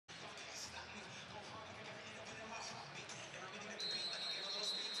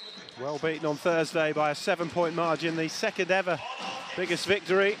Well beaten on Thursday by a 7-point margin, the second ever biggest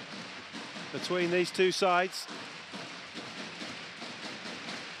victory between these two sides.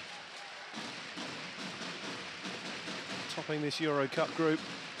 Topping this Euro Cup group,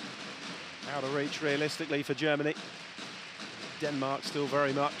 out of reach realistically for Germany. Denmark still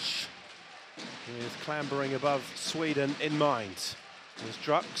very much with clambering above Sweden in mind. There's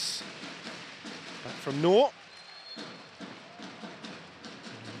Drux, back from Nor.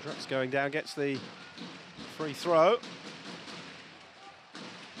 Drux going down, gets the free throw.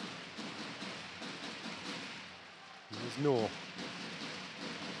 There's Nor.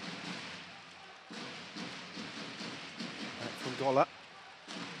 Back from Golla.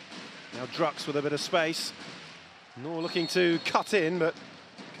 Now Drux with a bit of space. Nor looking to cut in, but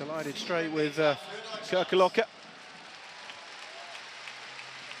collided straight with Kirkelocker.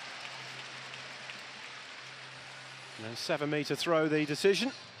 And 7-meter throw, the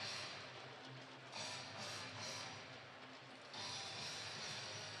decision.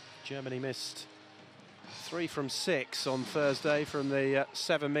 Germany missed 3 from 6 on Thursday from the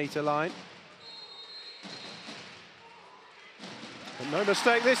 7-meter line. But no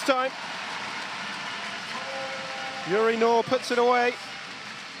mistake this time. Yuri Nor puts it away.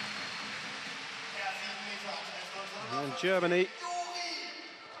 And Germany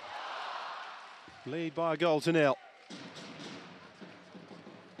lead by a goal to nil.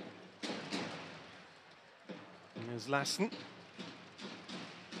 And there's Lassen.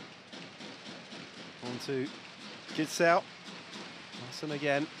 On to Gidsel. Lassen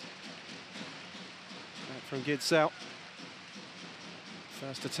again. Back from Gidsel.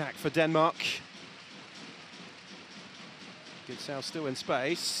 First attack for Denmark. Gidsel still in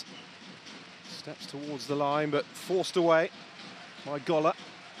space. Steps towards the line, but forced away by Golla.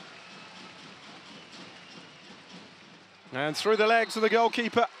 And through the legs of the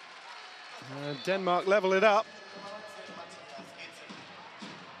goalkeeper. And Denmark level it up.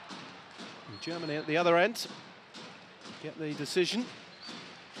 And Germany at the other end get the decision.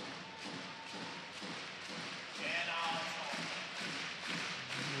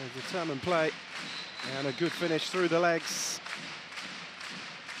 A determined play and a good finish through the legs.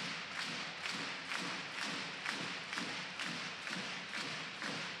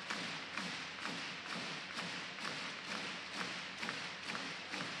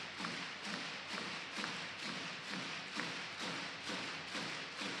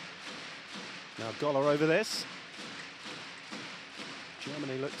 Now Golla over this.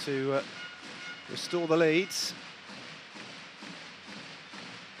 Germany look to restore the leads.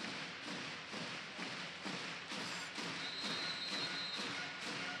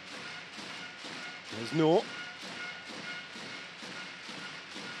 There's Nor.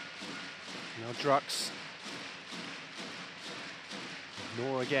 Now Drux.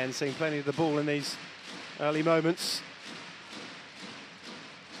 Nor again, seeing plenty of the ball in these early moments.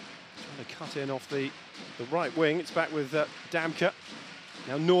 Trying to cut in off the right wing. It's back with Damke.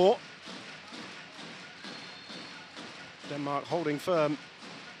 Now Nor. Denmark holding firm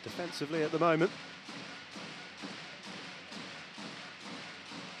defensively at the moment.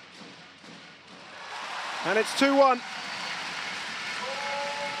 And it's 2-1.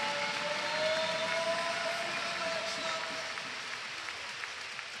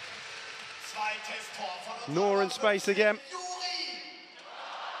 Nor in space again.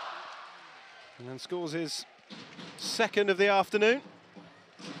 And then scores his second of the afternoon.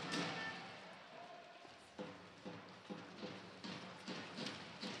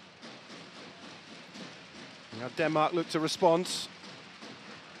 Now Denmark look to respond.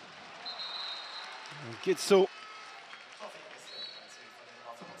 Gidsel.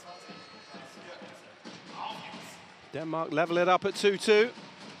 Denmark level it up at 2-2.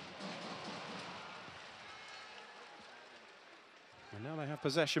 And now they have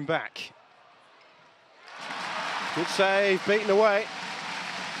possession back. Good save, beaten away.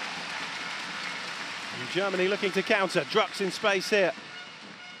 And Germany looking to counter. Drux in space here.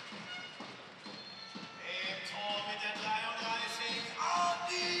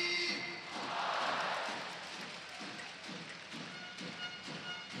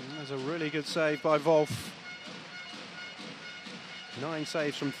 A really good save by Wolf. 9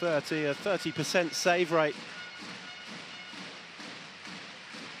 saves from 30, a 30% save rate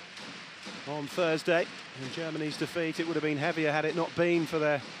on Thursday. In Germany's defeat, it would have been heavier had it not been for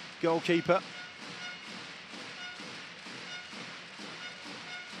their goalkeeper.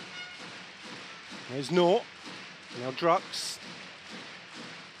 There's Nor. Now Drux.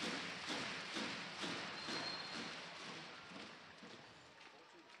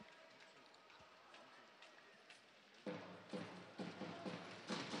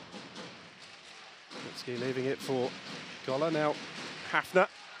 Ski leaving it for Goller. Now Hafner.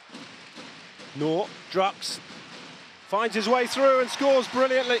 Nor, Drux finds his way through and scores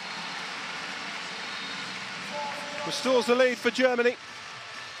brilliantly. Restores the lead for Germany.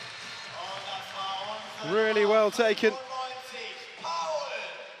 Really well taken.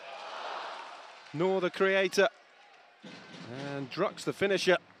 Nor the creator. And Drux the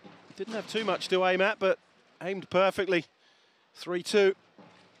finisher. Didn't have too much to aim at, but aimed perfectly. 3-2.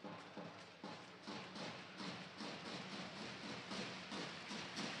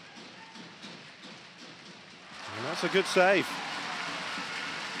 And that's a good save.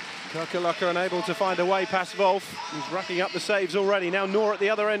 Kirkelucker unable to find a way past Wolf. He's racking up the saves already. Now Nor at the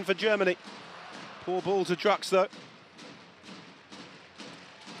other end for Germany. Poor ball to Drux though.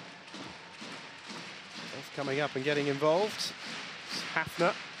 Wolf coming up and getting involved. It's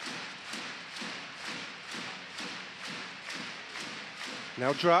Hafner.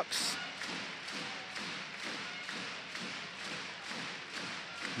 Now Drux.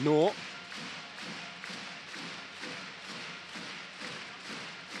 Nor.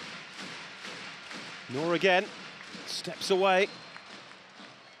 Nor again. Steps away.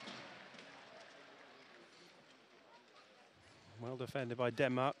 Well defended by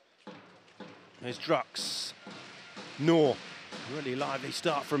Denmark. There's Drux. Nor. Really lively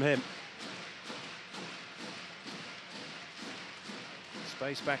start from him.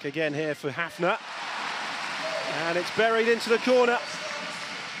 Space back again here for Hafner. And it's buried into the corner.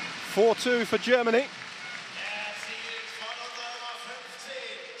 4-2 for Germany.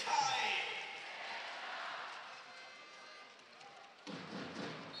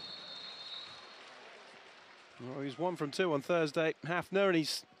 Well, he's 1 from 2 on Thursday. Hafner, and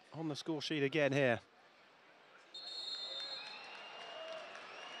he's on the score sheet again here.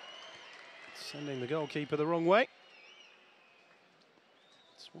 Sending the goalkeeper the wrong way.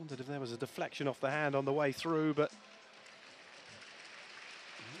 Just wondered if there was a deflection off the hand on the way through, but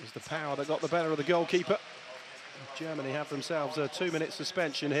it was the power that got the better of the goalkeeper. Germany have themselves a 2-minute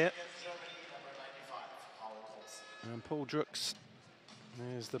suspension here. And Paul Drux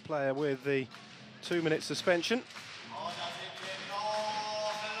is the player with the 2-minute suspension.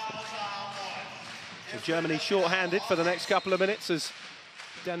 So Germany short-handed for the next couple of minutes as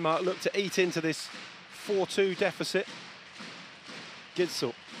Denmark look to eat into this 4-2 deficit.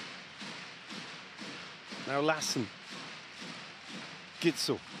 Gitzel. Now Lassen.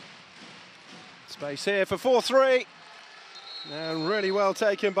 Gitzel. Space here for 4-3. And really well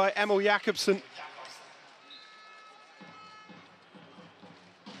taken by Emil Jakobsen.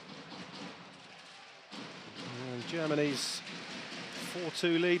 And Germany's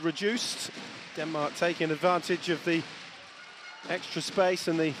 4-2 lead reduced. Denmark taking advantage of the extra space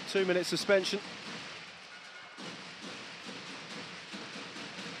and the 2-minute suspension.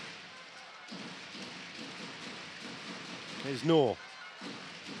 Here's Nor.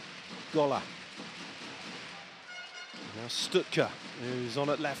 Goller. Now Stuttker, who's on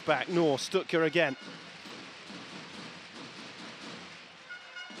at left back. Nor, Stuttker again.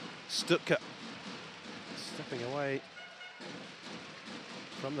 Stuttker. Stepping away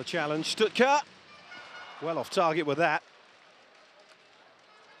from the challenge. Stuttker. Well off target with that.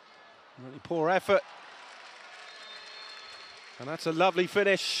 Really poor effort. And that's a lovely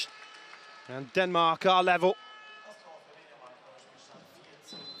finish. And Denmark are level.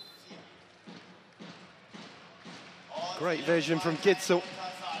 Great vision from Gitzel.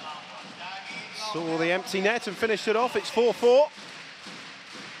 Saw the empty net and finished it off. It's 4-4.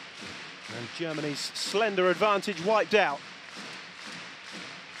 And Germany's slender advantage wiped out.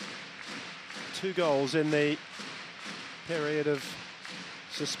 2 goals in the period of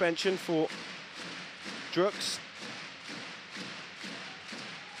suspension for Drux.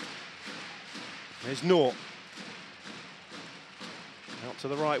 There's Nor. Out to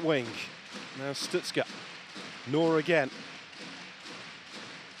the right wing. Now Stutzka. Nor again.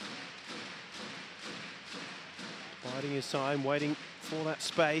 Biding his time, waiting for that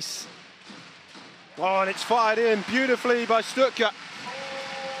space. Oh, and it's fired in beautifully by Stuttgart.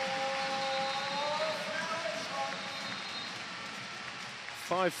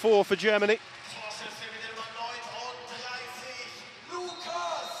 (5-4) for Germany.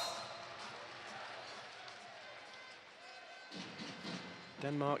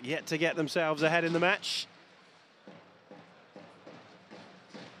 Denmark yet to get themselves ahead in the match.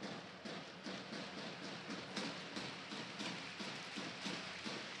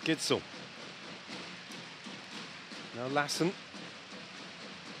 Gitzel. Now Lassen.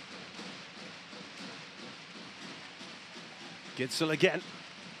 Gitzel again.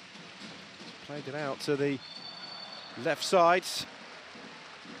 Played it out to the left side.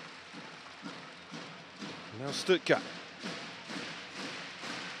 Now Stuttgart.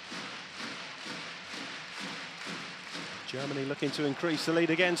 Germany looking to increase the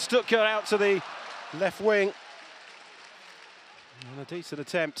lead again. Stuttgart out to the left wing. And a decent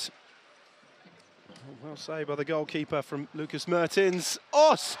attempt. Well saved by the goalkeeper from Lucas Mertens.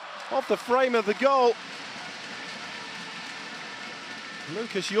 Oss off the frame of the goal.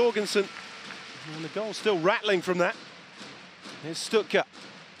 Lucas Jorgensen. And the goal still rattling from that. Here's Stuttgart.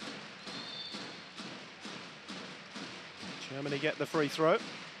 Germany get the free throw.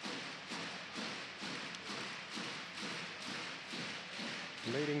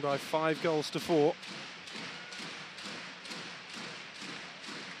 Leading by 5-4.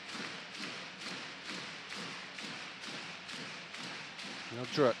 Now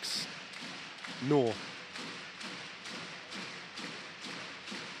Drux. Nor.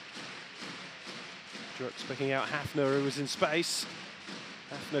 Drux picking out Hafner, who was in space.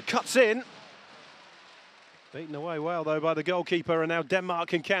 Hafner cuts in. Beaten away well, though, by the goalkeeper, and now Denmark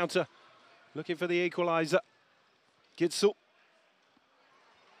can counter. Looking for the equaliser. Gitzel.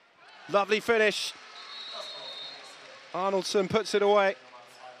 Lovely finish. Arnoldson puts it away.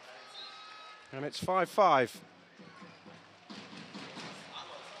 And it's 5-5.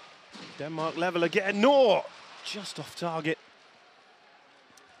 Denmark level again. Nor just off target.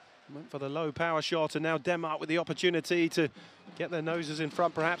 Went for the low power shot, and now Denmark with the opportunity to get their noses in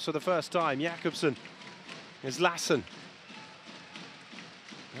front, perhaps for the first time. Jakobsen is Lassen.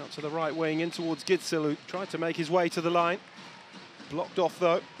 Out to the right wing, in towards Gitzel, who tried to make his way to the line. Blocked off,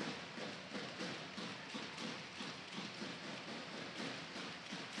 though.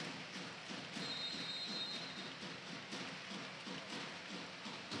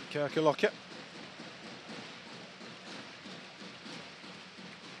 Kirkelokke.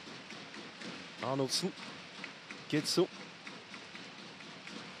 Arnoldson. Gitzel.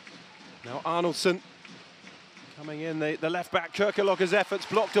 Now Arnoldson coming in, the left back. Kirkelokke's efforts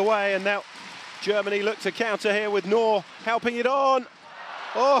blocked away, and now Germany look to counter here with Nor helping it on.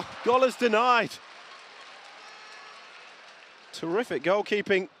 Oh, goal is denied. Terrific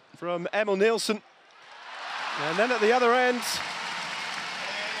goalkeeping from Emil Nielsen. And then at the other end,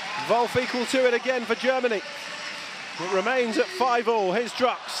 Wolf equal to it again for Germany. It remains at 5-all. Here's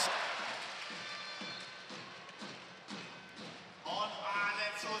Drux.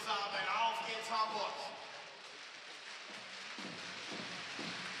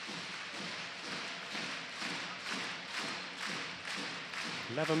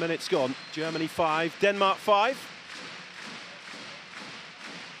 Eleven minutes gone. Germany 5, Denmark 5.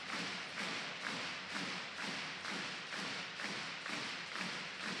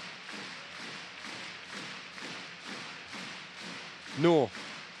 Nor.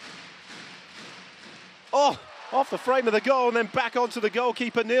 Oh, off the frame of the goal and then back onto the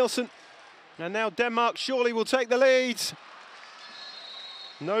goalkeeper, Nielsen. And now Denmark surely will take the lead.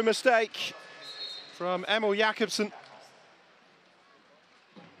 No mistake from Emil Jakobsen.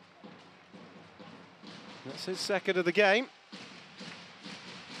 That's his second of the game.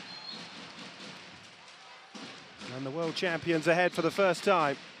 And the world champions ahead for the first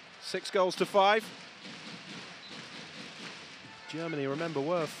time. 6-5. Germany, remember,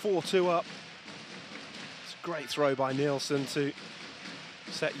 were 4-2 up. It's a great throw by Nielsen to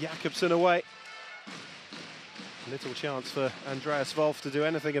set Jakobsen away. Little chance for Andreas Wolf to do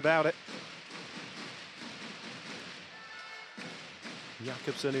anything about it.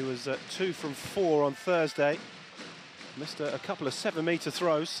 Jakobsen, who was 2 from 4 on Thursday, missed a couple of 7-metre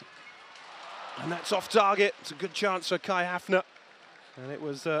throws. And that's off target. It's a good chance for Kai Hafner. And it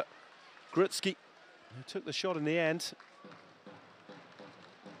was Grutzky who took the shot in the end.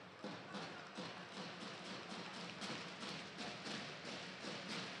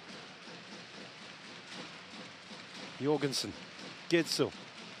 Jorgensen, Gitzel.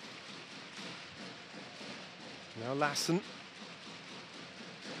 Now Lassen.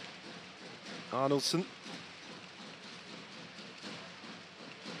 Arnoldson.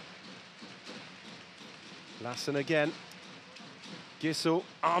 Lassen again. Gitzel,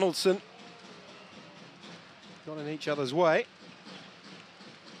 Arnoldson. Got in each other's way.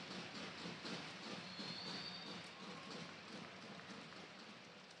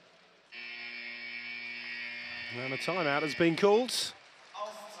 And a timeout has been called.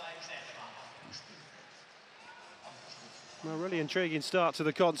 A really intriguing start to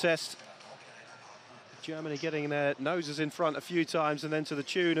the contest. Germany getting their noses in front a few times, and then to the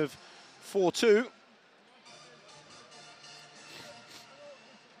tune of 4-2.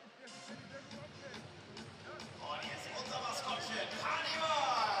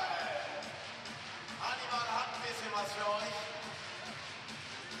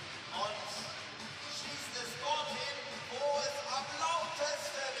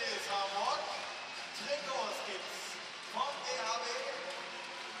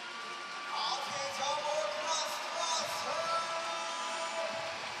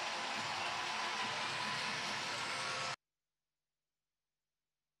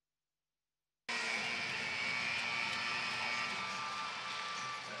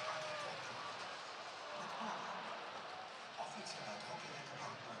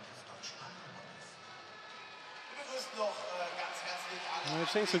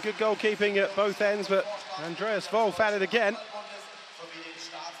 seen some good goalkeeping at both ends, but Andreas Wolf had it again.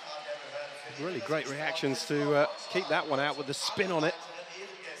 Really great reactions to keep that one out with the spin on it.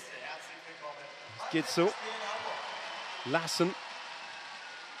 Gitzel, Lassen.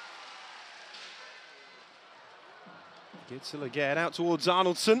 Gitzel again, out towards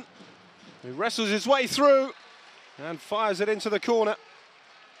Arnoldson, who wrestles his way through and fires it into the corner.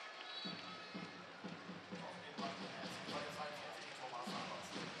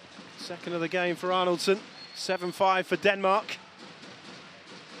 Second of the game for Arnoldson, 7-5 for Denmark.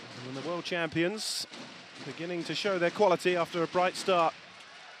 And the world champions beginning to show their quality after a bright start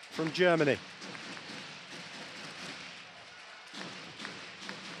from Germany.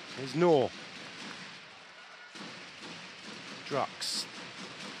 Here's Knorr. Drux.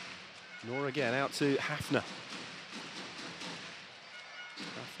 Knorr again, out to Hafner.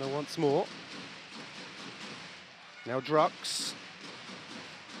 Hafner once more. Now Drux.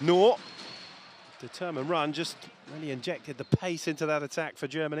 Knorr. Determined run, just really injected the pace into that attack for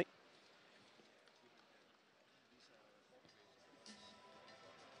Germany.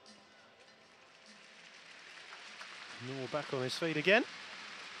 Knorr back on his feet again.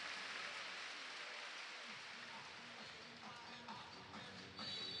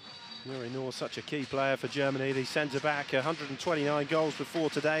 Knorr, such a key player for Germany. The centre-back, 129 goals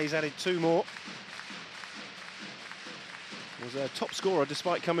before today. He's added 2 more. Was a top scorer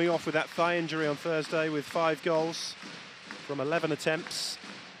despite coming off with that thigh injury on Thursday with 5 goals from 11 attempts.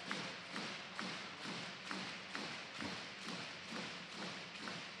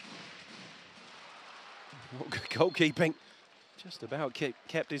 Good goalkeeping. Just about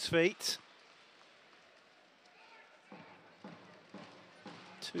kept his feet.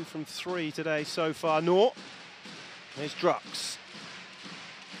 2 from 3 today so far. Knorr. There's Drux.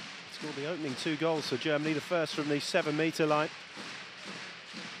 Scored the opening 2 goals for Germany, the first from the 7-metre line.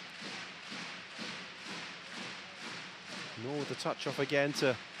 Knorr with the touch off again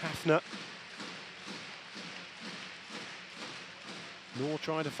to Hafner. Knorr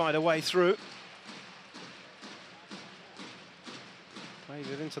trying to find a way through. Played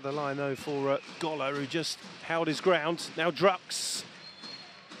it into the line though for Goller, who just held his ground. Now Drux.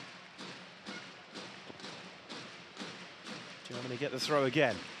 Germany get the throw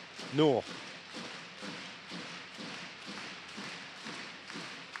again. Knorr.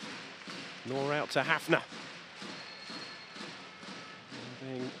 Knorr out to Hafner.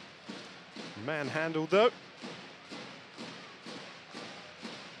 Being manhandled though.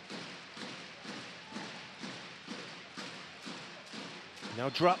 Now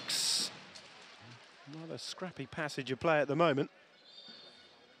Drux. Another scrappy passage of play at the moment.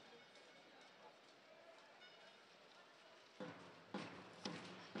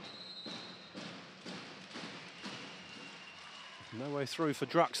 No way through for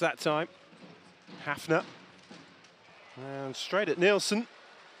Drux that time. Hafner. And straight at Nielsen.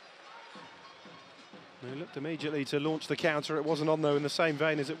 He looked immediately to launch the counter. It wasn't on though, in the same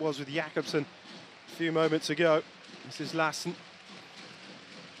vein as it was with Jakobsen a few moments ago. This is Lassen.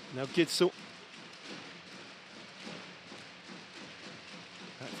 Now Gitzel.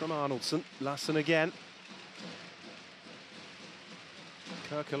 Back from Arnoldson. Lassen again.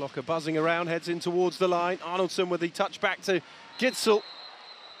 Kirkelocker buzzing around, heads in towards the line. Arnoldson with the touch back to Gitzel.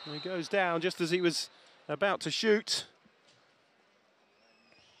 And he goes down just as he was about to shoot.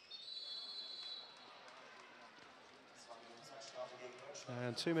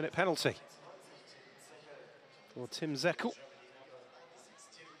 And 2-minute penalty for Tim Zeckel.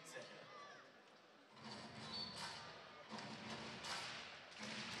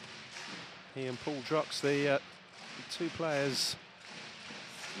 He and Paul Drux, the 2 players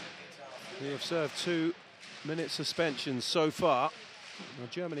who have served 2-minute suspensions so far. Well,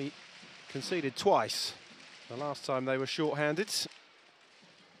 Germany conceded twice. The last time they were short-handed.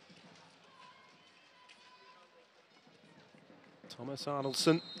 Thomas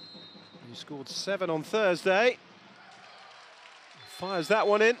Arnoldson, who scored 7 on Thursday, fires that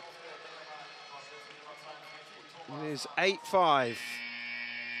one in. It is 8-5.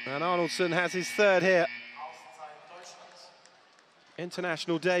 And Arnoldson has his 3rd here.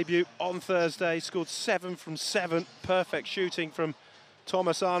 International debut on Thursday, scored 7 from 7. Perfect shooting from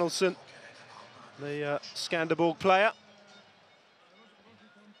Thomas Arnoldson, the Skanderborg player.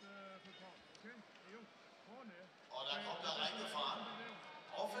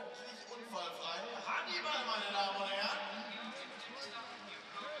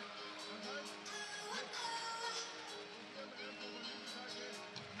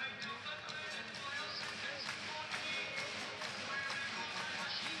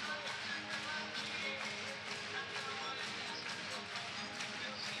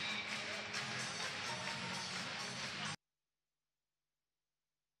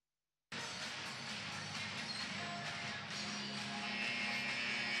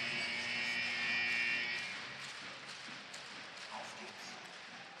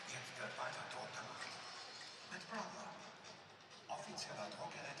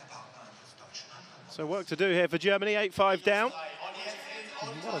 So work to do here for Germany, 8-5 down.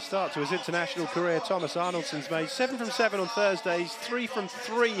 What a start to his international career Thomas Arnoldson's made. 7 from 7 on Thursdays, 3 from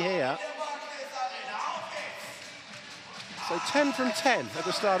 3 here. So 10 from 10 at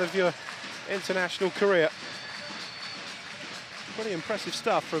the start of your international career. Pretty impressive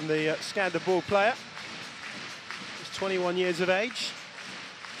stuff from the Handball player. He's 21 years of age.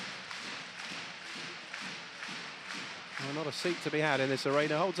 Well, not a seat to be had in this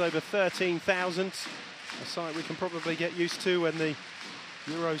arena. Holds over 13,000. A sight we can probably get used to when the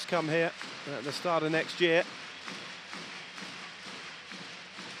Euros come here at the start of next year.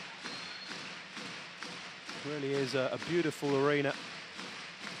 Really is a beautiful arena.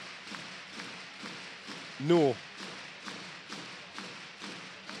 Noor.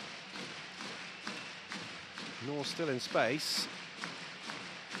 Noor still in space.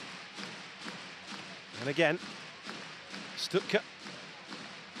 And again, Stuttke.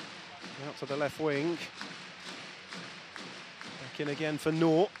 Out to the left wing. Back in again for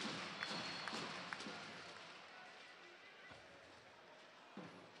Noor.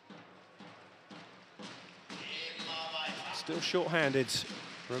 Still short-handed.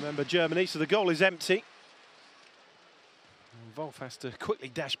 Remember Germany, so the goal is empty. And Wolf has to quickly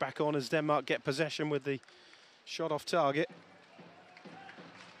dash back on as Denmark get possession with the shot off target.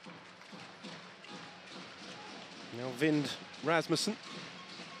 Now Vind Rasmussen.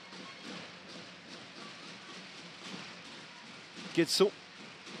 Gitzel.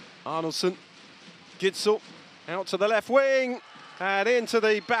 Arnoldson. Gitzel. Out to the left wing. And into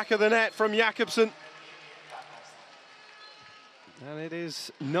the back of the net from Jakobsen. And it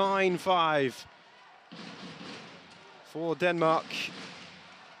is 9-5 for Denmark.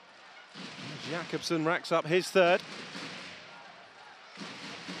 Jakobsen racks up his third.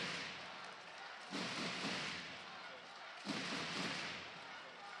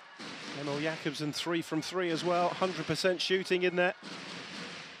 Emil Jakobsen 3 from 3 as well, 100% shooting in there.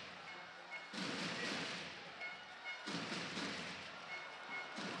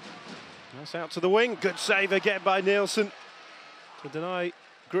 That's out to the wing, good save again by Nielsen to deny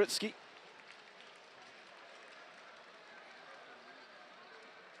Grutsky.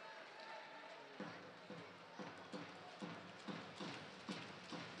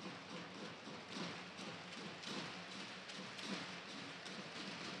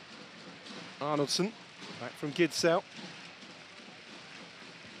 Arnoldson, back from Gitzel.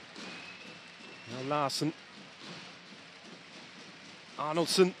 Now Larsen.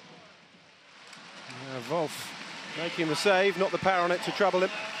 Arnoldson. Wolf making the save, not the power on it to trouble him.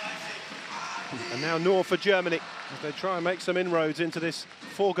 And now Noor for Germany as they try and make some inroads into this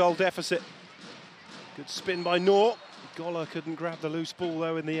 4-goal deficit. Good spin by Noor. Goller couldn't grab the loose ball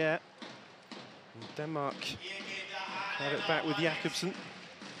though in the air. And Denmark have it back with Jakobsen.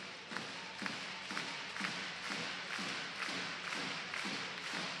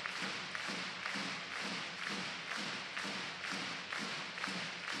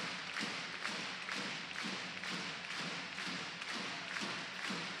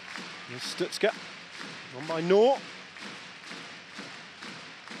 Stutzka, on by Noor.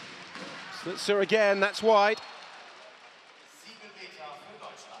 Stutzer again, that's wide.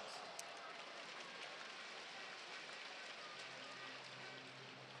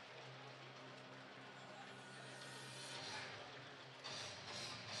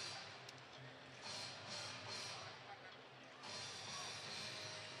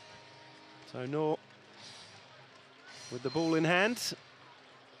 So Noor with the ball in hand.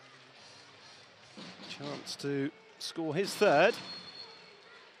 Chance to score his third.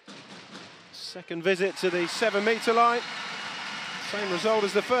 Second visit to the 7-metre line. Same result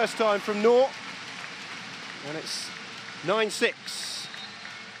as the first time from Noor. And it's 9-6.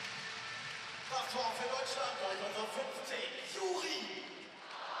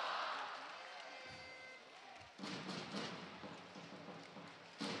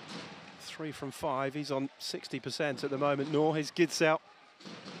 Three from 5. He's on 60% at the moment. Noor, his Gitzel.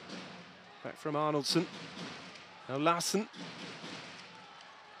 Back from Arnoldson. Now Larsen.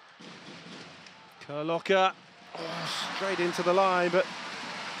 Kerlocker. Oh, straight into the line, but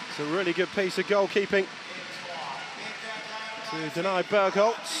it's a really good piece of goalkeeping to deny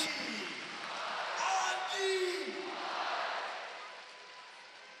Bergholz.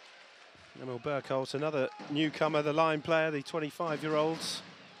 Emil Bergholz, another newcomer, the line player, the 25-year-old's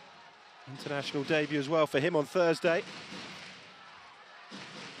international debut as well for him on Thursday.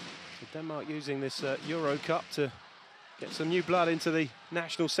 Denmark using this Euro Cup to get some new blood into the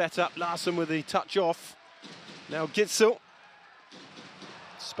national setup. Larsen with the touch off. Now Gitzel.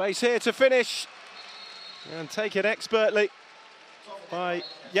 Space here to finish. And take it expertly by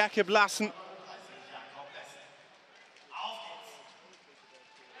Jakob Larsen.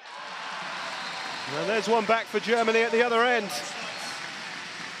 And there's one back for Germany at the other end.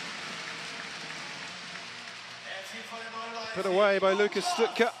 Put away by Lukas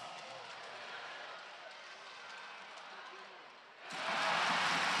Stuttke.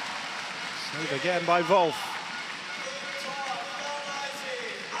 Save again by Wolf.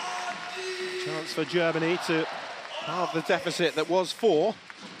 Chance for Germany to halve the deficit that was 4.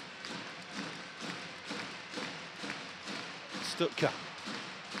 Stuttke.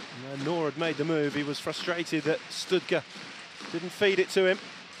 And Noor had made the move. He was frustrated that Stuttke didn't feed it to him.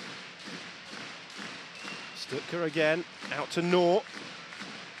 Stuttke again, out to Noor.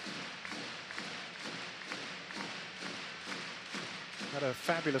 Had a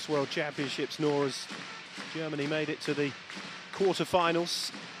fabulous World Championships, Noor, as Germany made it to the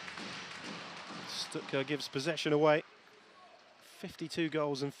quarter-finals. Stuttke gives possession away. 52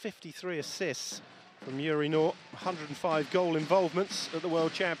 goals and 53 assists from Yuri Noor. 105 goal involvements at the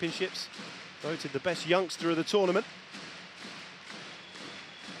World Championships. Voted the best youngster of the tournament.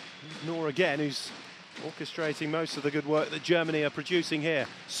 Noor again, who's orchestrating most of the good work that Germany are producing here.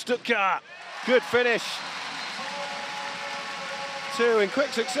 Stuttke, good finish. 2 in quick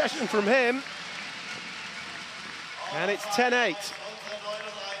succession from him. And it's 10-8.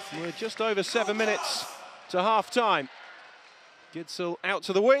 We're just over 7 minutes to half-time. Gitzel out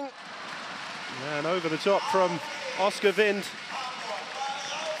to the wing. And over the top from Oscar Wind.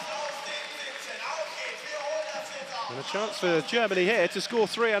 And a chance for Germany here to score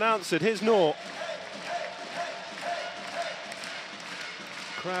 3 unanswered. Here's Noor.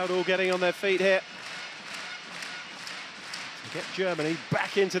 Crowd all getting on their feet here to get Germany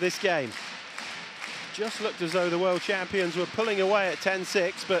back into this game. Just looked as though the world champions were pulling away at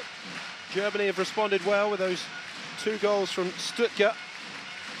 10-6, but Germany have responded well with those 2 goals from Stuttke,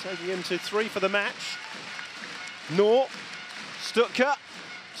 taking him to 3 for the match. Noor, Stuttke,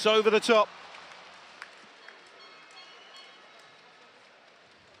 it's over the top.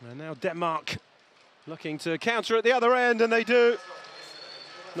 And now Denmark looking to counter at the other end, and they do.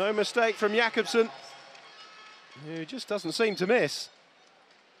 No mistake from Jakobsen, who just doesn't seem to miss.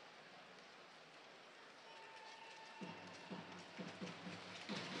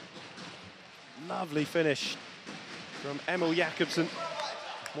 Lovely finish from Emil Jakobsen,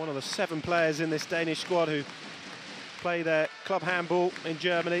 one of the 7 players in this Danish squad who play their club handball in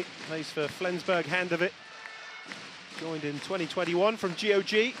Germany, plays for Flensburg Handewitt. Joined in 2021 from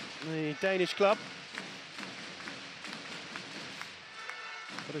GOG, the Danish club.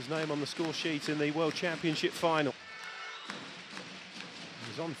 Got his name on the score sheet in the World Championship final.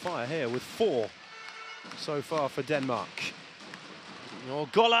 He's on fire here with 4 so far for Denmark. Oh,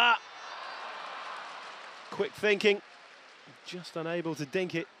 Golla! Quick thinking, just unable to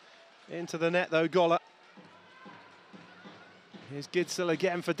dink it into the net though, Golla. Here's Gitzel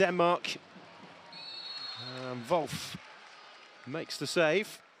again for Denmark. Wolf makes the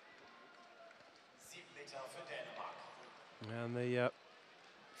save. And the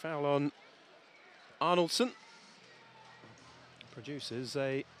foul on Arnoldson produces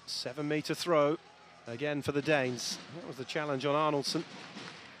a 7-metre throw again for the Danes. That was the challenge on Arnoldson.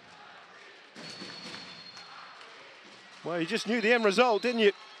 Well, you just knew the end result, didn't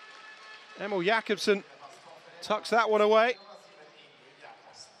you? Emil Jakobsen tucks that one away.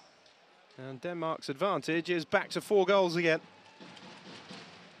 And Denmark's advantage is back to 4 goals again.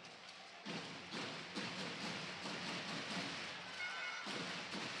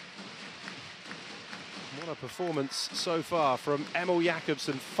 What a performance so far from Emil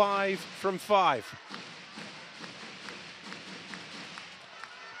Jakobsen, 5 from 5.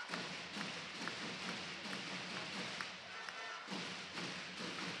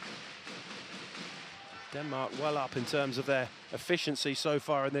 Denmark well up in terms of their efficiency so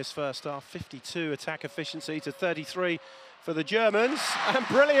far in this first half. 52 attack efficiency to 33 for the Germans. And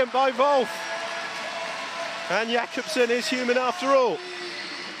brilliant by Wolf. And Jakobsen is human after all.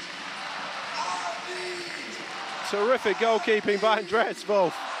 Terrific goalkeeping by Andreas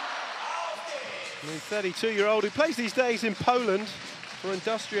Wolf. The 32-year-old who plays these days in Poland for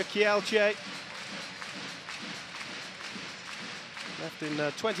Industria Kielce. Left in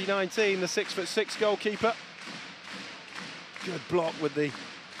 2019, the 6'6" goalkeeper. Good block with the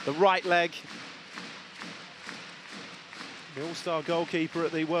right leg. The all-star goalkeeper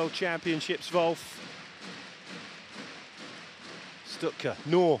at the World Championships, Wolf. Stuttke,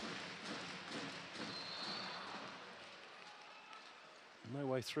 Noor. No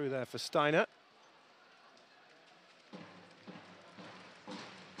way through there for Steiner.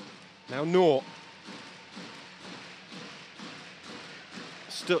 Now Noor.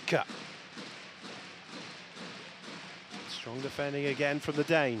 Stuttke. Strong defending again from the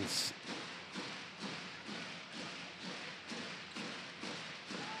Danes.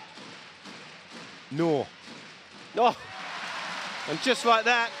 Noor. Oh, and just like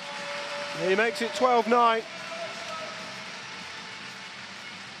that, he makes it 12-9.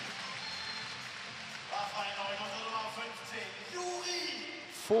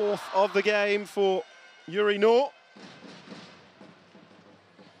 Fourth of the game for Yuri Noor.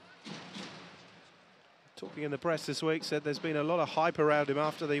 Talking in the press this week, said there's been a lot of hype around him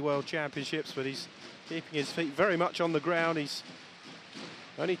after the World Championships, but he's keeping his feet very much on the ground. He's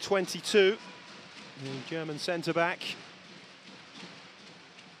only 22, the German centre-back.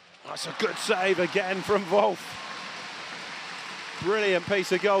 That's a good save again from Wolf. Brilliant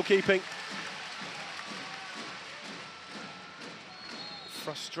piece of goalkeeping.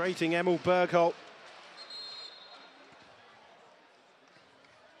 Frustrating Emil Bergholt.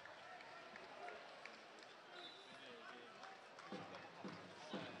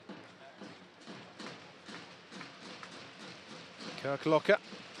 Kirklocker.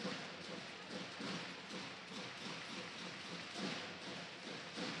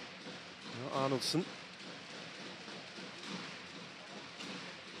 Arnoldson.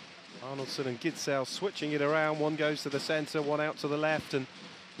 Arnoldson and Gidsel switching it around. One goes to the centre, one out to the left, and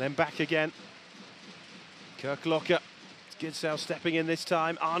then back again. Kirklocker. Gidsel stepping in this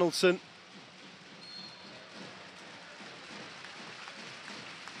time. Arnoldson.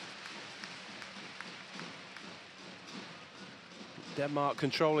 Denmark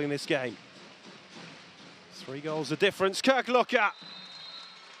controlling this game. 3 goals the difference. Kirklocker.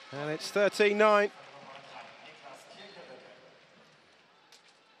 And it's 13-9.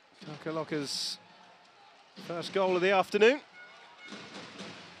 Kirklocker's first goal of the afternoon.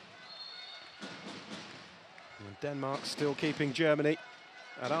 And Denmark still keeping Germany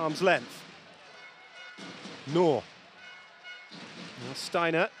at arm's length. Noor. Now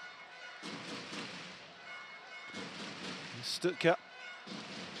Steiner. Stuttgart.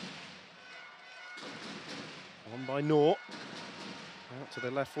 Won by Noor. Out to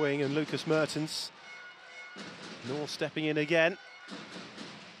the left wing, and Lucas Mertens. Noor stepping in again.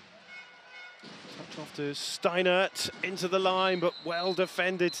 Touch off to Steinert, into the line, but well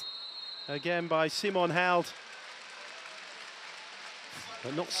defended again by Simon Hald.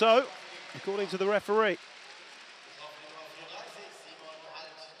 But not so, according to the referee.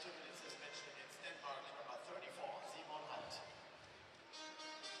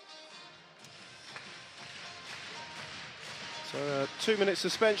 So a 2-minute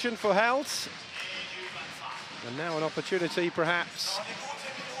suspension for Hald. And now an opportunity perhaps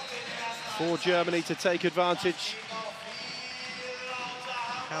for Germany to take advantage.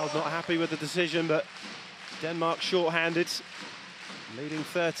 Hald not happy with the decision, but Denmark short-handed, leading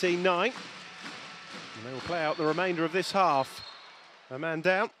 13-9. And they will play out the remainder of this half. A man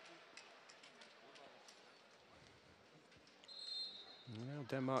down. Now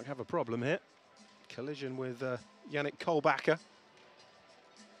Denmark have a problem here. Collision with Yannick Kohlbacher.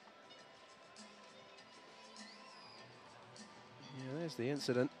 Yeah, there's the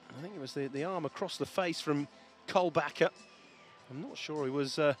incident. I think it was the arm across the face from Kohlbacher. I'm not sure he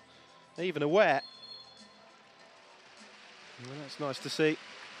was even aware. Well, that's nice to see.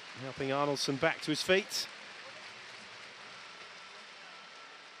 Helping Arnoldson back to his feet.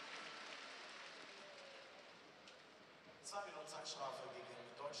 Zeitstrafe gegen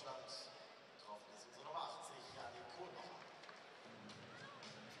Deutschland. Getroffen ist unsere Nummer 80, Yannick Kohlbacher.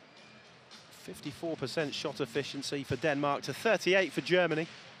 54% shot efficiency for Denmark to 38 for Germany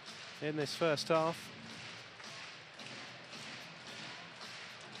in this first half.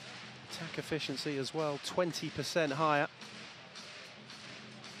 Attack efficiency as well, 20% higher.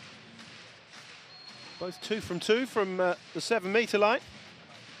 Both 2 from 2 from the 7-metre line.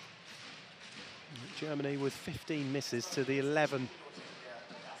 Germany with 15 misses to the 11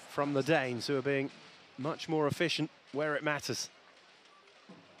 from the Danes, who are being much more efficient where it matters.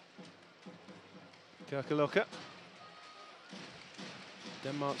 Kirklocker.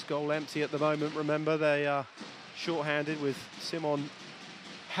 Denmark's goal empty at the moment. Remember, they are short-handed with Simon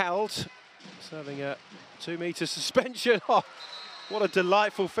Hald serving a 2-metre suspension. Oh, what a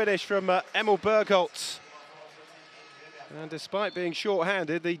delightful finish from Emil Bergholt. And despite being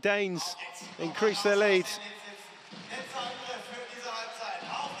short-handed, the Danes increase their lead.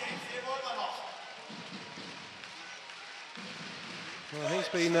 Well, he's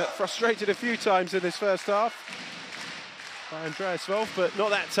been frustrated a few times in this first half by Andreas Wolf, but not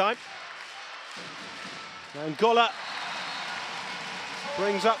that time. And Goller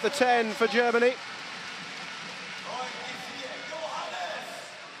brings up the 10 for Germany.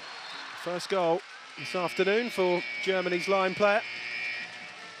 First goal this afternoon for Germany's line player.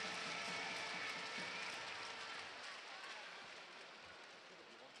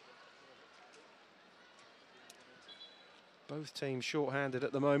 Both teams short-handed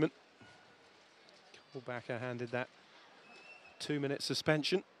at the moment. Kohlbacher handed that 2-minute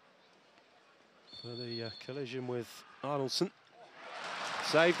suspension for the collision with Arnoldson.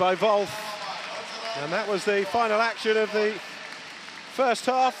 Saved by Wolf. And that was the final action of the first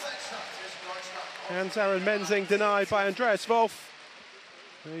half. And Aaron Menzing denied by Andreas Wolf,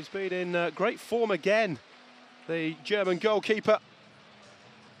 who's been in great form again, the German goalkeeper.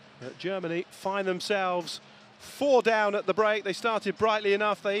 Germany find themselves 4 down at the break. They started brightly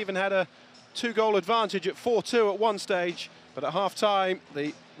enough. They even had a 2-goal advantage at 4-2 at one stage. But at half-time,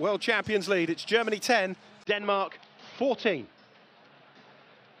 the world champions lead. It's Germany 10, Denmark 14.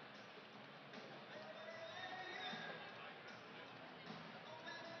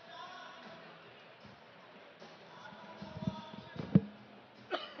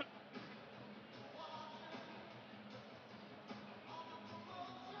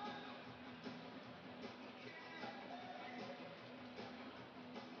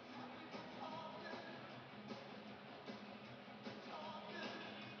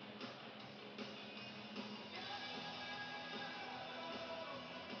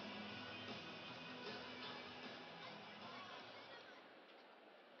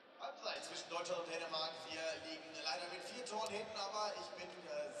 Zwischen Deutschland und Dänemark. Wir liegen leider mit 4 Toren hinten, aber ich bin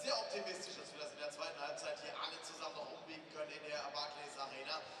sehr optimistisch, dass wir das in der zweiten Halbzeit hier alle zusammen noch umbiegen können in der Barclays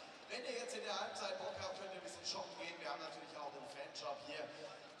Arena. Wenn ihr jetzt in der Halbzeit Bock habt, könnt ihr ein bisschen shoppen gehen. Wir haben natürlich auch einen Fanshop hier,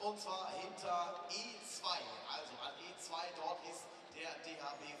 und zwar hinter E2. Also an E2, dort ist der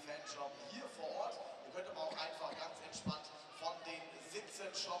DHB Fanshop hier vor Ort. Ihr könnt aber auch einfach ganz entspannt von den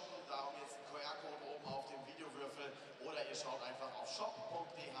Sitzen shoppen. Darum jetzt ein QR-Code oben auf dem Videowürfel, oder ihr schaut einfach auf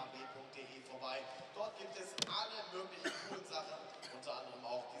shop.dhb.de vorbei. Dort gibt es alle möglichen coolen Sachen, unter anderem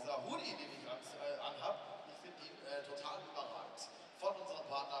auch dieser Hoodie, den ich anhab. Ich finde ihn total überragend, von unserem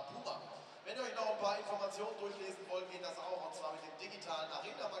Partner Puma. Wenn ihr euch noch ein paar Informationen durchlesen wollt, geht das auch, und zwar mit dem digitalen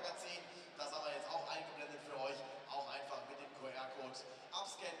Arena-Magazin. Das haben wir jetzt auch eingeblendet für euch. Auch einfach mit dem QR-Code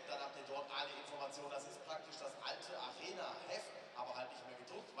abscannen, dann habt ihr dort alle Informationen. Das ist praktisch das alte Arena-Heft, aber halt nicht mehr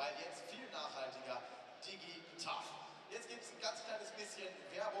gedruckt, weil jetzt viel nachhaltiger digital. Jetzt gibt es ein ganz kleines bisschen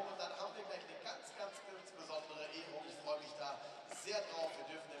Werbung, und dann haben wir gleich eine ganz besondere Ehrung. Ich freue mich da sehr drauf. Wir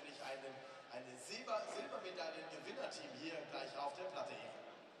dürfen nämlich eine Silbermedaillen-Gewinnerteam hier gleich auf der Platte ehren.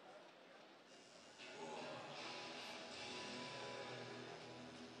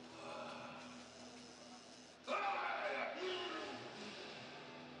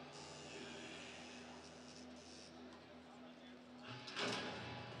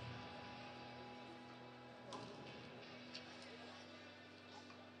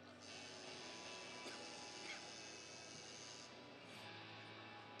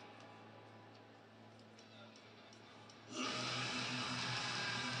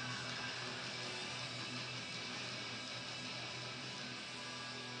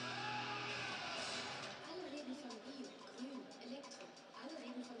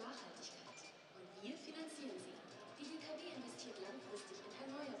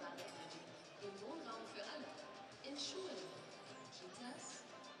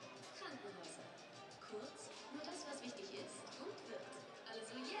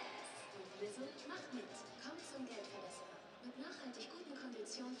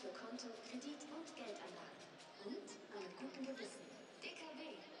 Für Konto, Kredit und Geldanlagen. Und einem guten Gewissen. DKB,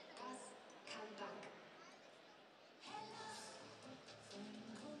 das kann Bank.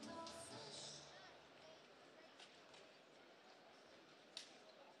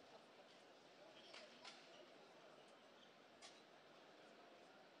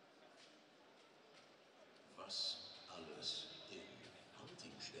 Was alles in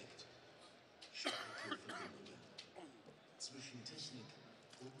Hunting steckt. Starke Verbindungen zwischen Technik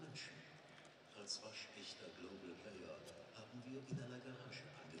und Menschen. Als waschechter Global Player haben wir in einer Garage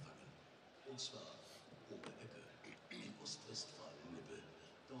angefangen. Und zwar um die Ecke in Ostwestfalen-Lippe.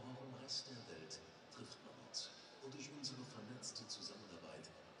 Doch auch im Rest der Welt trifft man uns. Und durch unsere vernetzte Zusammenarbeit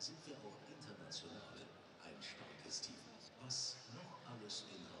sind wir auch international ein starkes Team. Was noch alles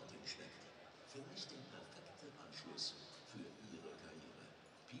in Hunting steckt. Vielleicht den perfekten Anschluss für Ihre Karriere.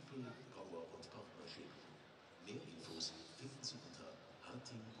 People, Power und Partnership. Mehr Infos finden Sie unter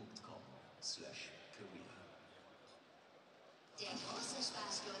hunting.com/career. Der große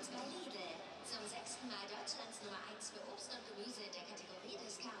Spaßsturz bei Lidl. Zum 6. Mal Deutschlands Nummer 1 für Obst und Gemüse in der Kategorie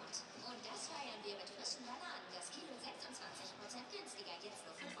Discount. Und das feiern wir mit frischen Bananen. Das Kilo 26% günstiger, jetzt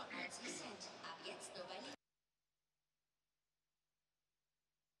nur 95 Cent. Ab jetzt nur bei Lidl.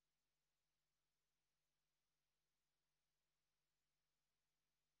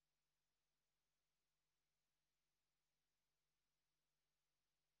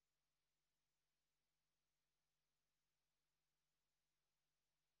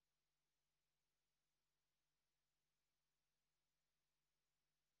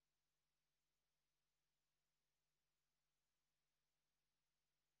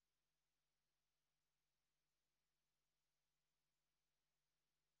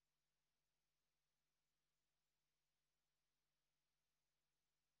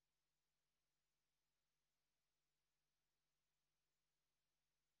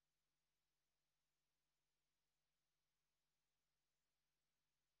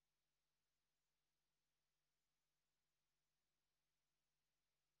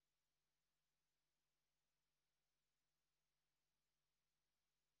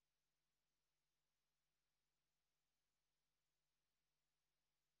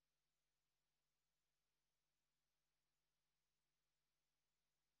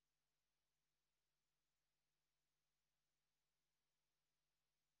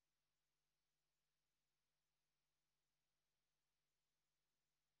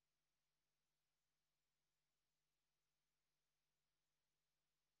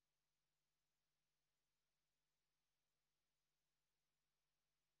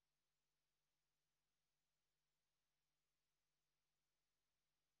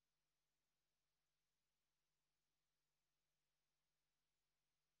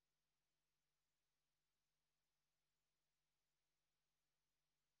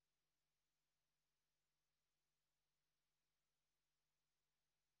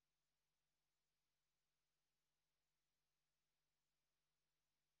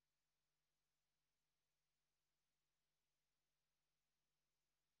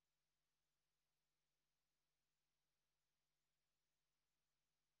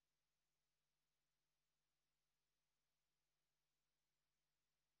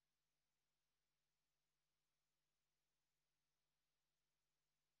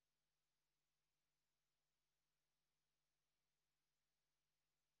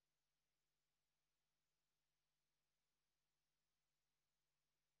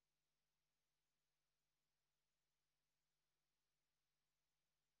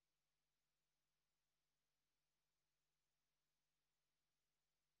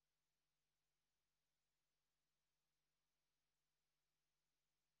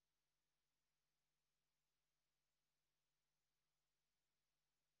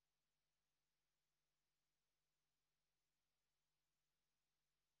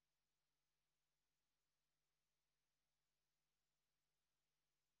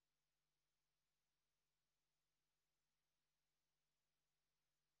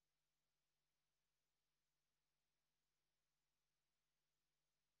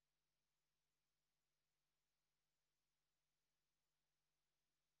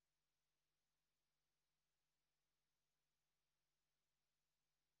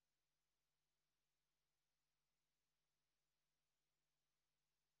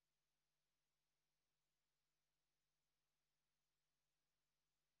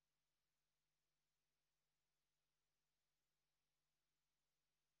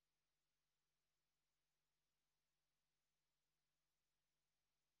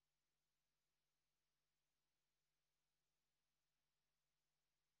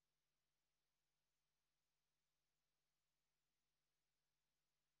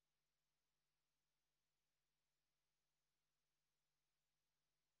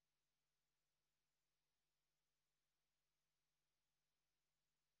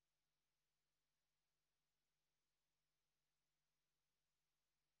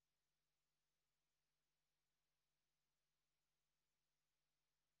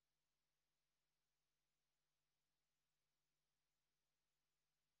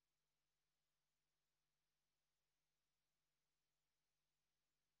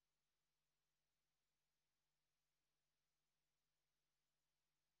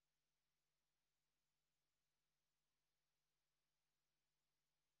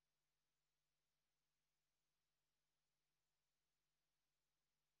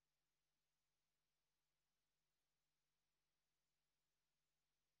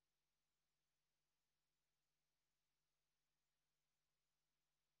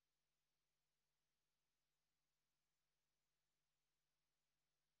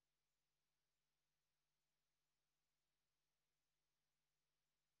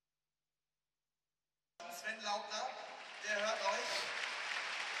 Sven Lautner, der hört euch.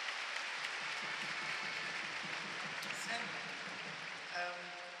 Sven,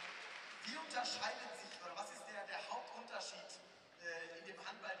 wie unterscheidet sich, oder was ist der Hauptunterschied in dem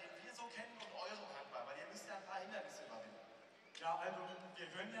Handball, den wir so kennen, und eurem Handball? Weil ihr müsst ja ein paar Hindernisse überwinden. Ja, also wir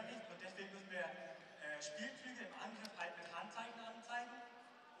können ja nicht und deswegen müssen wir Spielzüge im Angriff halt mit Handzeichen anzeigen.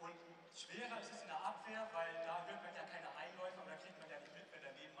 Und schwerer ist es in der Abwehr, weil da hört man ja keine Einläufer, oder kriegt man ja nicht mit, wenn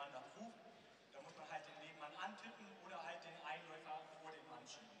der Nebenmann das ruft. Da muss man halt den Nebenmann antippen oder halt den Einläufer vor dem Mann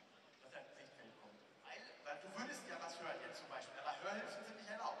schieben, dass er ins Sichtfeld kommt. Weil du würdest ja was hören jetzt zum Beispiel, aber Hörhilfen sind nicht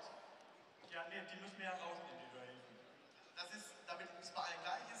erlaubt. Ja, nee, die müssen wir ja rausnehmen, die Hörhilfen. Das ist, damit es bei allen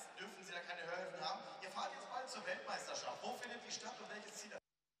gleich ist, dürfen sie ja keine Hörhilfen haben. Ihr fahrt jetzt bald zur Weltmeisterschaft. Wo findet die statt und welches Ziel?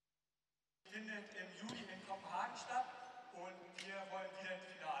 Findet im Juli in Kopenhagen statt und wir wollen wieder ins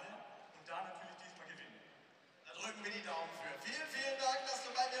Finale und da natürlich diesmal gewinnen. Da drücken wir die Daumen für. Vielen, vielen Dank, dass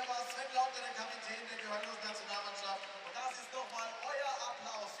du bei mir warst. Sven Lautner, der Kapitän der gehörlosen Nationalmannschaft. Und das ist nochmal euer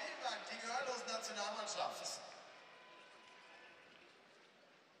Applaus. Vielen Dank, die gehörlosen Nationalmannschaft.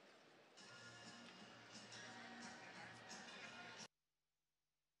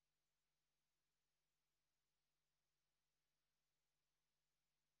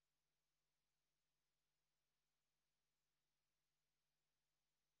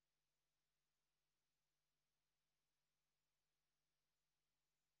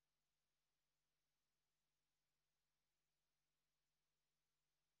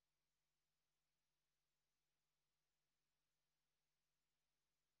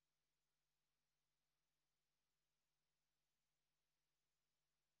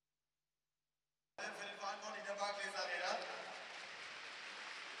 Für den Verantwortlichen der Barclays Arena.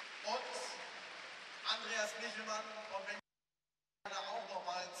 Und Andreas Michelmann und wenn auch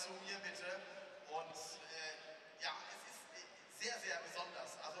nochmal zu mir bitte. Und ja, es ist sehr, sehr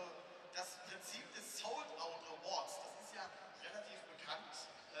besonders. Also das Prinzip des Sold Out Awards, das ist ja relativ bekannt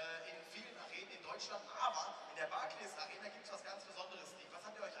in vielen Arenen in Deutschland, aber in der Barclays Arena gibt es was ganz Besonderes. Was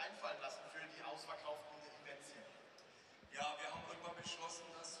habt ihr euch einfallen lassen für die ausverkauften Events hier? Ja, wir haben irgendwann beschlossen,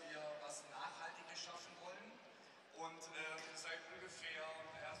 dass wir was Nachhaltiges schaffen wollen. Und seit ungefähr,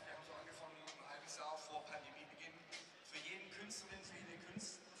 wir haben so angefangen, ein halbes Jahr vor Pandemiebeginn, für jeden Künstlerin, für jeden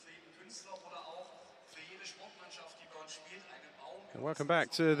Künstler oder auch für jede Sportmannschaft, die bei uns spielt, einen Baum. Welcome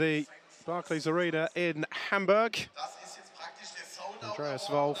back to the Barclays Arena in Hamburg. Das ist jetzt praktisch der Sold Out Andreas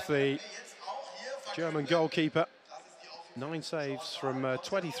Award. Wolf, the German goalkeeper. 9 saves from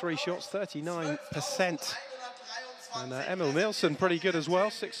 23 shots, 39%. And Emil Nielsen pretty good as well,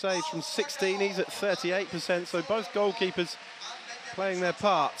 6 saves from 16, he's at 38%. So both goalkeepers playing their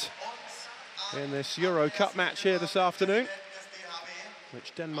part in this Euro Cup match here this afternoon,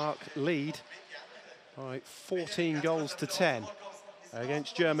 which Denmark lead by 14 goals to 10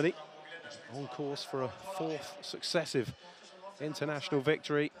 against Germany, on course for a 4th successive international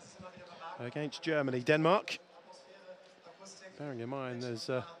victory against Germany. Denmark, bearing in mind there's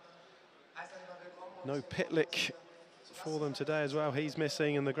no Pitlick for them today as well. He's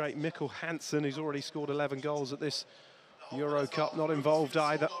missing, and the great Mikkel Hansen, who's already scored 11 goals at this Euro Cup, not involved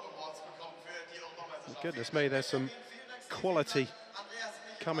either. Goodness me, there's some quality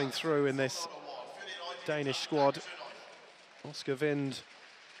coming through in this Danish squad. Oscar Vind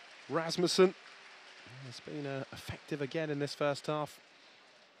Rasmussen has been effective again in this first half.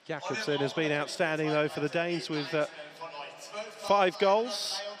 Jakobsen has been outstanding though for the Danes with 5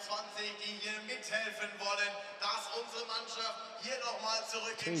 goals.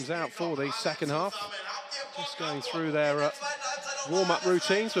 Teams out for the second half, just going through their warm-up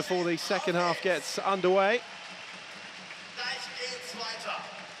routines before the second half gets underway.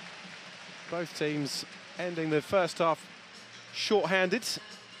 Both teams ending the first half short-handed.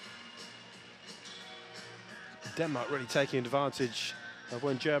 Denmark really taking advantage of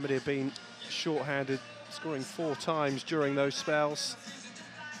when Germany have been short-handed, scoring 4 times during those spells.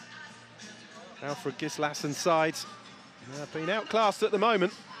 Alfred Gislassen's side have been outclassed at the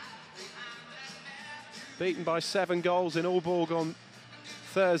moment. Beaten by 7 goals in Aalborg on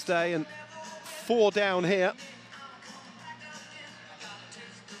Thursday and 4 down here.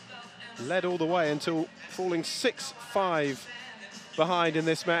 Led all the way until falling 6-5 behind in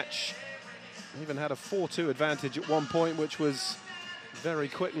this match. Even had a 4-2 advantage at one point, which was very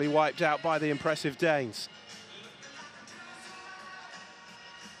quickly wiped out by the impressive Danes.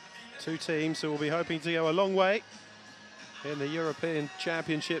 2 teams who will be hoping to go a long way in the European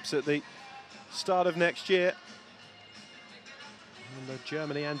Championships at the start of next year. And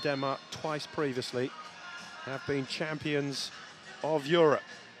Germany and Denmark twice previously have been champions of Europe.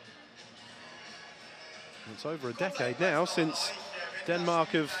 It's over a decade now since Denmark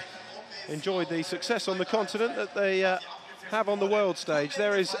have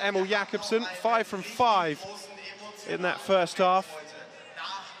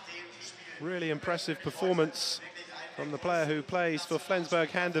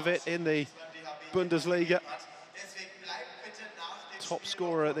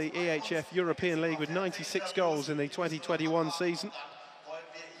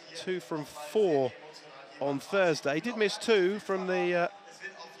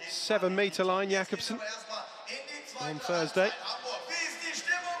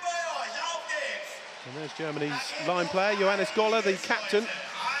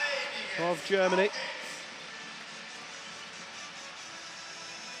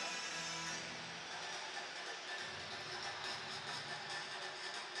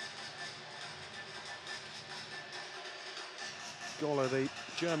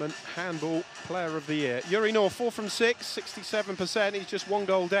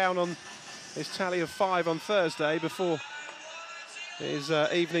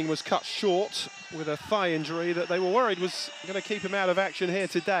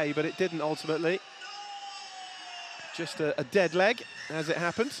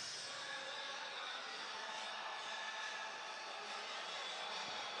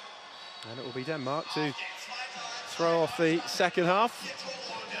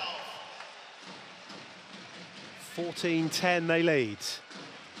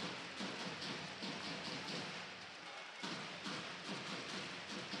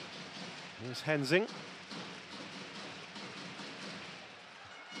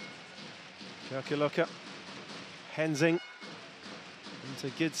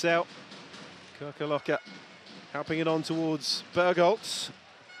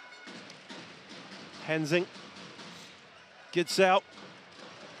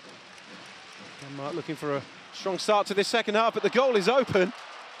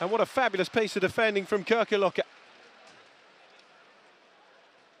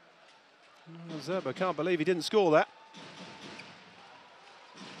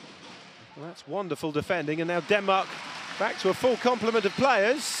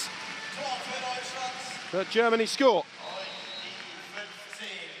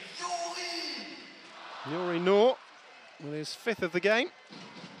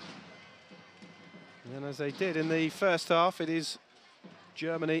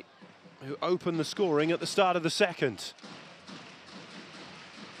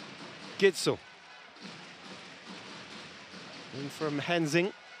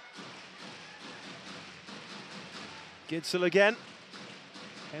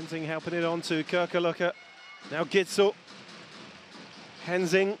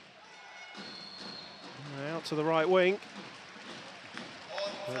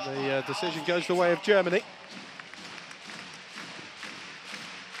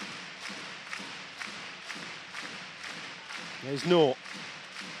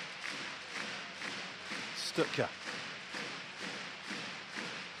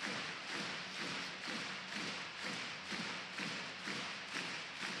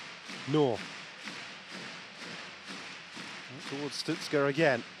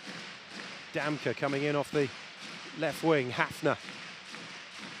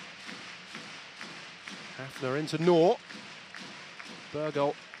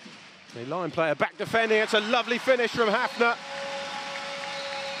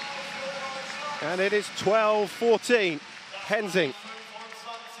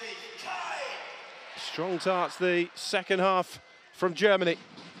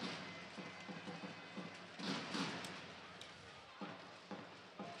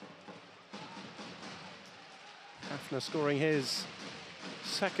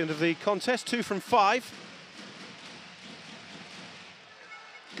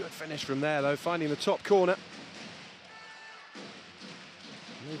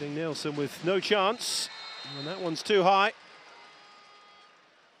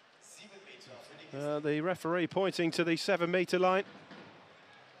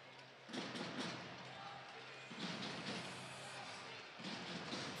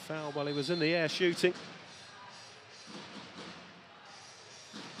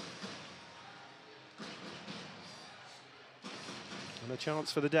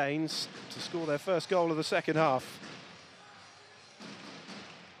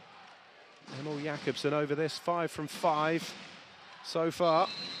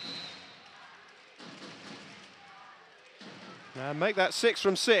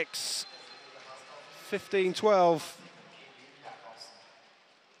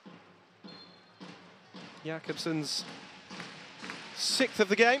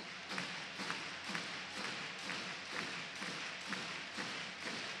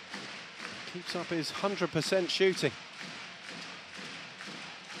Keeps up his 100% shooting.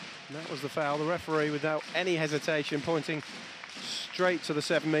 And that was the foul. The referee, without any hesitation, pointing straight to the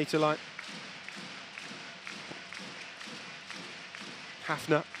 7-metre line.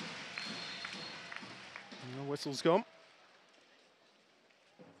 Hafner. And the whistle's gone.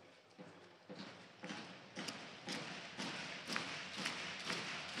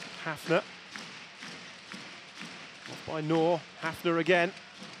 Hafner. Off by Noor. Hafner again.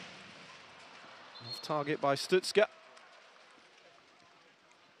 Off target by Stutzka.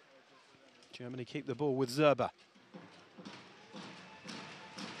 Germany keep the ball with Zerber.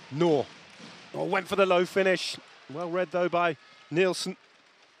 Noor. Oh, went for the low finish. Well read though by Nielsen.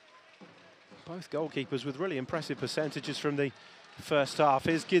 Both goalkeepers with really impressive percentages from the first half.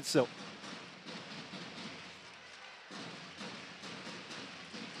 Here's Gitzel.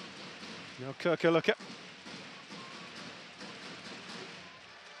 Now Kirkalooka.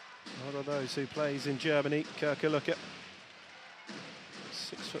 One of those who plays in Germany, Kirkalooka.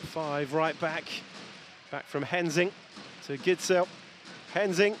 6'5", right back. Back from Hensing to Gitzel.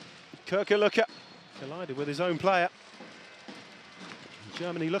 Hensing, Kirkalooka. Collided with his own player.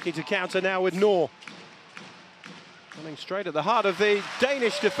 Germany looking to counter now with Noor. Running straight at the heart of the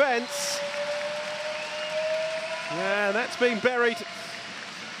Danish defence. And that's been buried.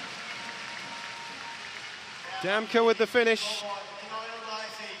 Damke with the finish.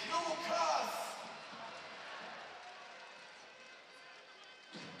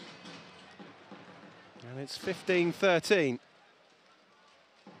 And it's 15-13.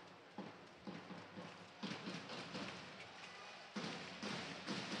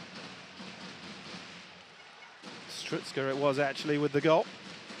 Strutzka it was actually with the goal.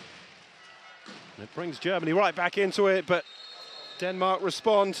 And it brings Germany right back into it, but Denmark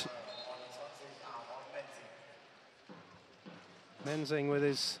respond. Menzing with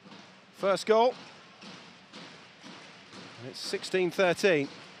his first goal. And it's 16-13.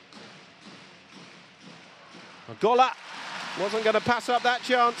 Gola wasn't going to pass up that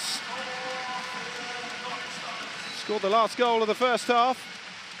chance. Scored the last goal of the first half.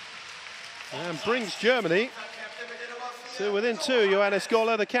 And brings Germany to within two. Johannes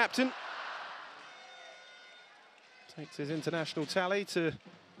Gola, the captain, takes his international tally to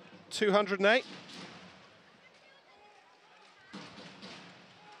 208.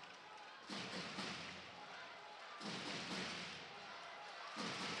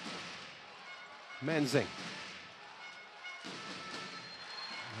 Menzing.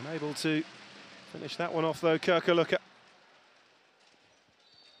 Unable to finish that one off though, Kirkalooka.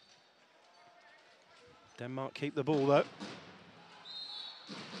 Denmark keep the ball though.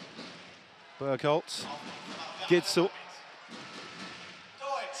 Bergholz. Gitzel.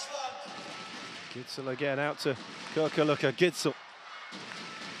 Gitzel again out to Kirkalooka. Gitzel.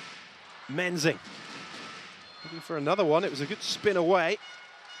 Menzing. Looking for another one. It was a good spin away.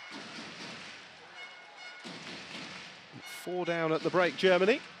 4 down at the break,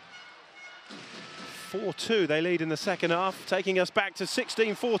 Germany. 4-2 they lead in the second half, taking us back to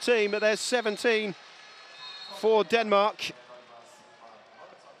 16-14, but there's 17 for Denmark.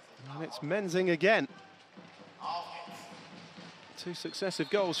 And it's Menzing again. 2 successive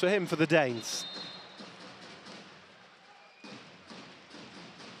goals for him for the Danes.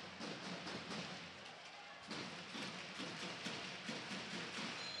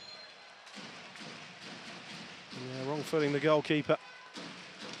 Yeah, wrong footing the goalkeeper.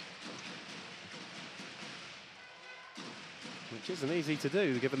 Which isn't easy to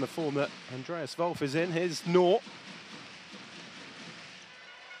do, given the form that Andreas Wolf is in. Here's Noor.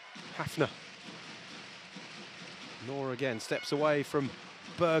 Hafner. Noor again steps away from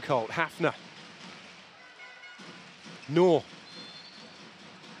Bergholt. Hafner. Noor.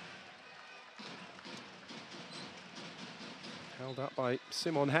 Held up by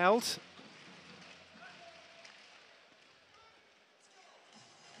Simon Held.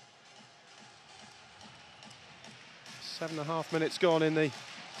 Seven and a half minutes gone in the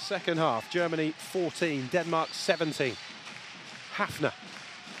second half. Germany 14, Denmark 17. Hafner.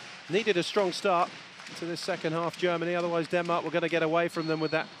 Needed a strong start to this second half, Germany, otherwise Denmark were going to get away from them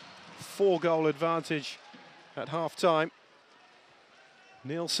with that 4-goal advantage at half-time.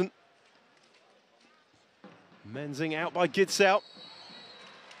 Nielsen. Menzing out by Gitzel.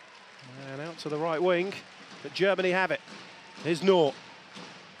 And out to the right wing, but Germany have it. Here's Noor.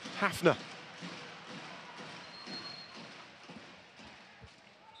 Hafner.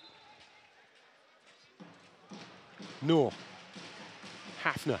 Noor.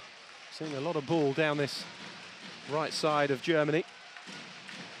 Hafner. Seeing a lot of ball down this right side of Germany.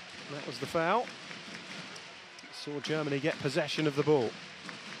 That was the foul. Saw Germany get possession of the ball.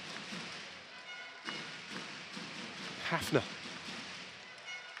 Hafner.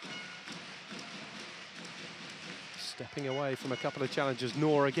 Stepping away from a couple of challengers.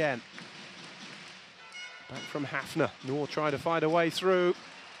 Noor again. Back from Hafner. Noor trying to find a way through.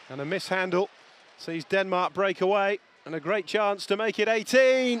 And a mishandle. Sees Denmark break away. And a great chance to make it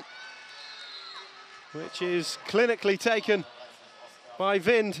 18. Which is clinically taken by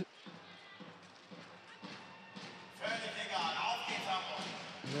Vind.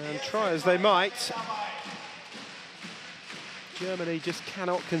 And try as they might, Germany just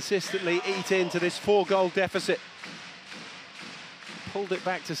cannot consistently eat into this 4-goal deficit. Pulled it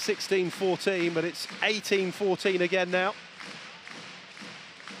back to 16-14, but it's 18-14 again now.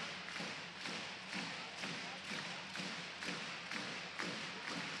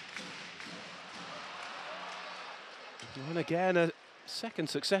 And again, a second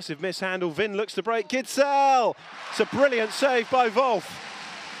successive mishandle. Vind looks to break. Gidsel! It's a brilliant save by Wolf.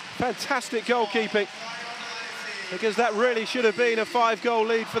 Fantastic goalkeeping, because that really should have been a 5-goal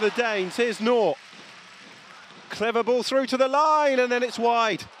lead for the Danes. Here's Noor. Clever ball through to the line, and then it's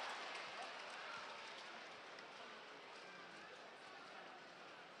wide.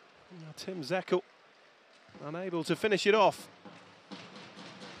 Now Tim Zeckel unable to finish it off.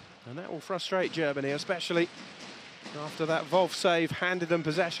 And that will frustrate Germany, especially after that Wolf save handed them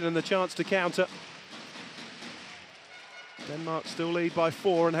possession and the chance to counter. Denmark still lead by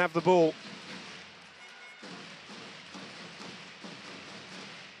 4 and have the ball.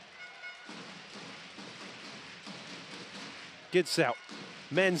 Gidsel,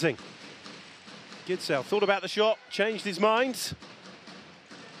 Menzing. Gidsel thought about the shot, changed his mind.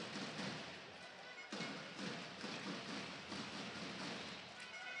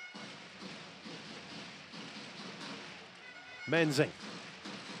 Menzing.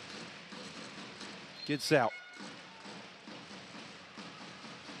 Gidsel.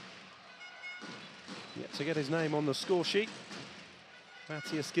 Yet to get his name on the score sheet.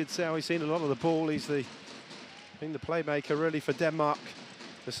 Matthias Gidsel, he's seen a lot of the ball. He's the playmaker really for Denmark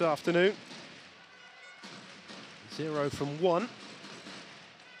this afternoon. 0 from 1.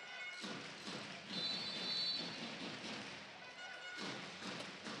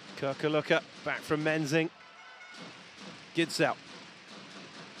 Kirkelukke back from Menzing. Gidsel.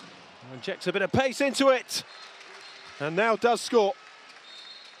 Injects a bit of pace into it. And now does score.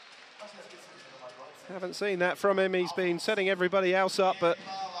 Haven't seen that from him. He's been setting everybody else up, but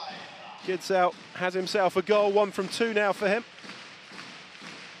Gidsel has himself a goal. 1 from 2 now for him.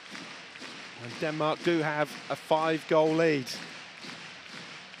 And Denmark do have a 5-goal lead.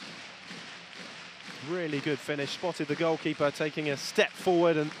 Really good finish. Spotted the goalkeeper taking a step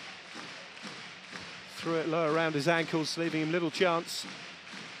forward and threw it low around his ankles, leaving him little chance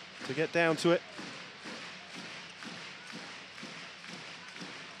to get down to it.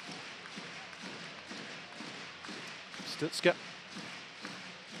 Stutska.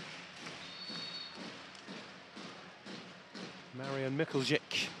 Marian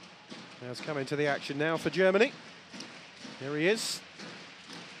Mikuljic has come into the action now for Germany. Here he is.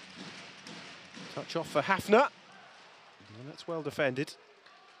 Touch off for Hafner. And that's well defended.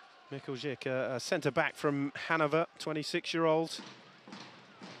 Mikuljic, a centre-back from Hanover, 26-year-old.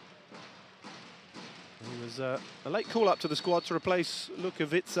 He was a late call-up to the squad to replace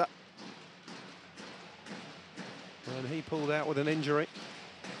Lukovica. And he pulled out with an injury.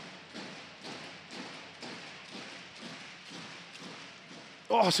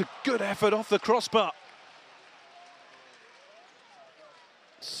 Oh, it's a good effort off the crossbar.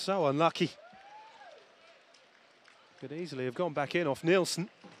 So unlucky. Could easily have gone back in off Nielsen.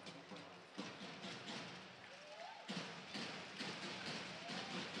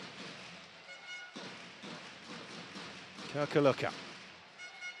 Kirkelukke.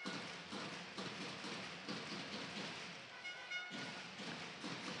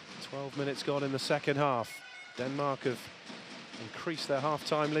 "12 minutes gone in the second half. Denmark have increased their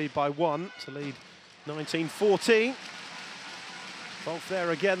half-time lead by 1 to lead 19-14. Both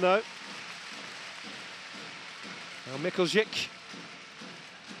there again, though. Now Mikuljic.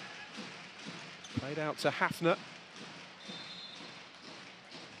 Played out to Hafner.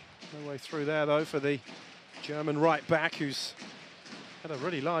 No way through there, though, for the German right-back, who's had a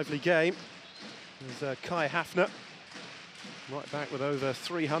really lively game. There's Kai Hafner. Right-back with over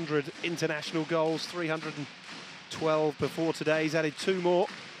 300 international goals, 312 before today. He's added 2 more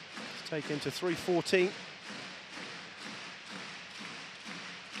to take him to 314.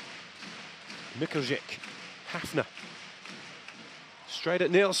 Mikuljic, Hafner. Straight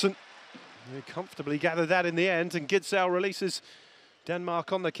at Nielsen. He comfortably gathered that in the end, and Gidsel releases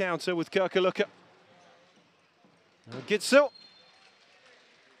Denmark on the counter with Kirkelukke. Gidsel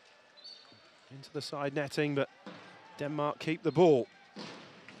into the side netting, but Denmark keep the ball.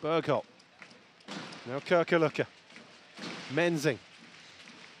 Bergholt. Now Kirkelukke. Menzing.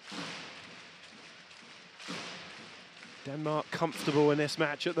 Denmark comfortable in this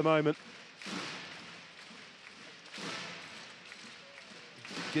match at the moment.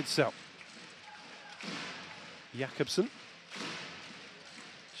 Gidsel. Jakobsen.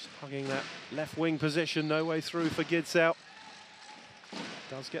 Just hugging that left wing position, no way through for Gidsel.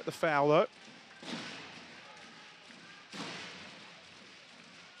 Does get the foul though.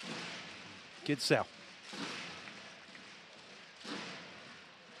 Gidsel.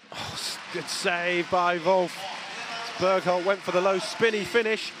 Oh, good save by Wolf. Bergholt went for the low spinny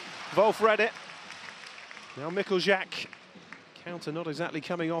finish. Wolf read it. Now Mikkeljak. Counter not exactly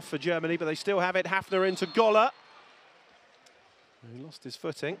coming off for Germany, but they still have it. Hafner into Goller. He lost his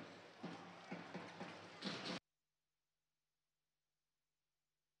footing.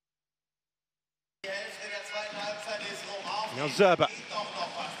 Now Zerber.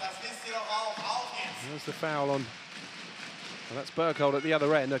 There's the foul on. Well, that's Bergholt at the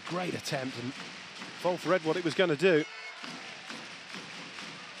other end. A great attempt, and Wolf read what it was going to do.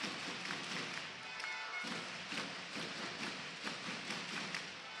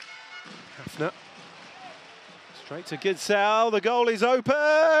 Hafner. Straight to Gidsel. The goal is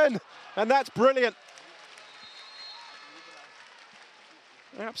open, and that's brilliant.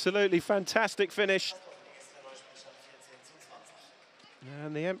 Absolutely fantastic finish.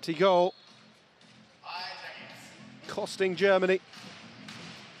 And the empty goal costing Germany.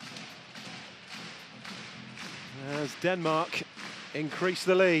 As Denmark increase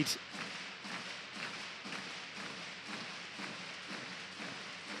the lead.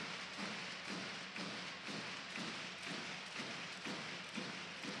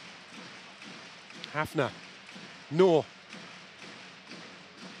 Hafner. Noor.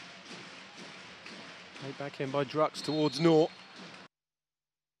 Played back in by Drux towards Noor.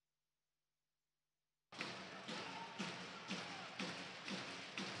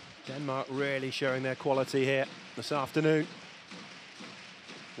 Denmark really showing their quality here this afternoon.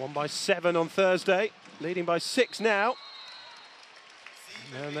 Won by 7 on Thursday, leading by 6 now.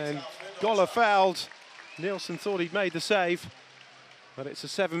 And then Goller fouled. Nielsen thought he'd made the save, but it's a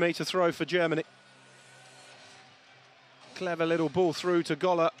 7-metre throw for Germany. Clever little ball through to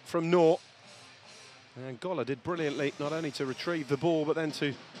Goller from Noor. And Goller did brilliantly, not only to retrieve the ball, but then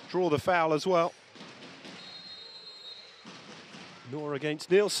to draw the foul as well. Noor against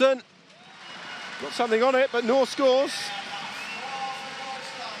Nielsen. Got something on it, but Noor scores.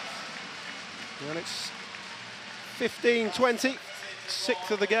 And it's 15-20.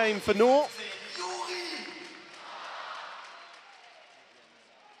 6th of the game for Noor.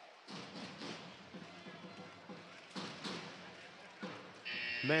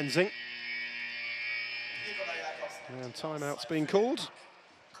 Menzing. And timeout's been called.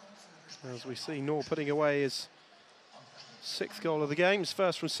 As we see Noor putting away his 6th goal of the game, his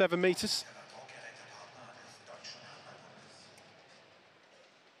first from 7 metres.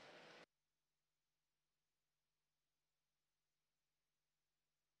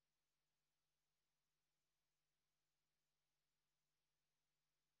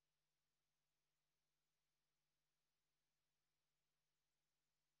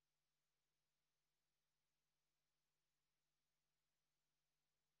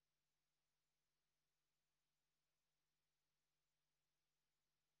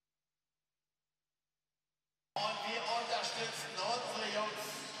 Und wir unterstützen unsere Jungs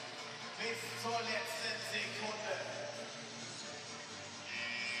bis zur letzten Sekunde.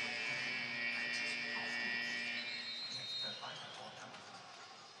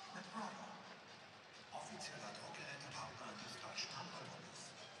 Offizieller Druckgerätepartner des Deutschen Handballbundes.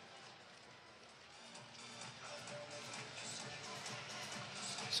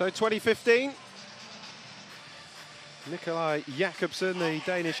 So 2015, Nikolaj Jakobsen, the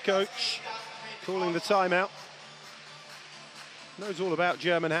Danish coach, calling the timeout. Knows all about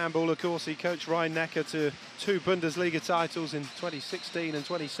German handball, of course. He coached Rhein-Neckar to 2 Bundesliga titles in 2016 and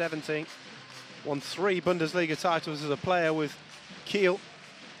 2017. Won 3 Bundesliga titles as a player with Kiel.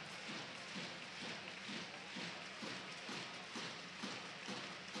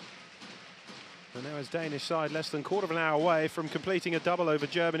 And now his Danish side less than a quarter of an hour away from completing a double over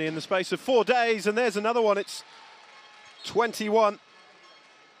Germany in the space of 4 days. And there's another one. It's 21.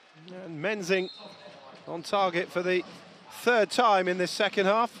 And Menzing on target for the 3rd time in this second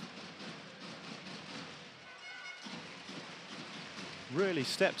half. Really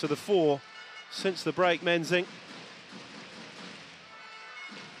stepped to the fore since the break, Menzing.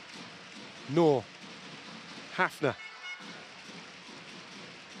 Noor. Hafner.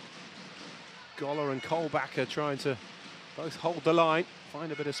 Goller and Kohlbacher trying to Both hold the line,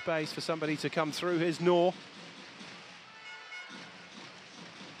 find a bit of space for somebody to come through. Here's Noor.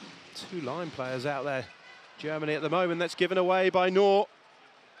 Two line players out there. Germany at the moment, that's given away by Noor.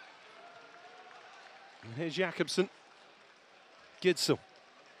 And here's Jakobsen. Gidsel.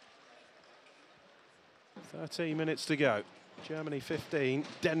 13 minutes to go. Germany 15,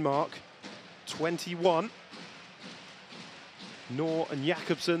 Denmark 21. Noor and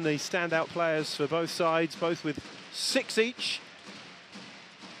Jakobsen, the standout players for both sides, both with 6 each.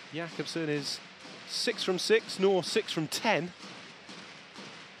 Jakobsen is 6 from 6, Noor 6 from 10.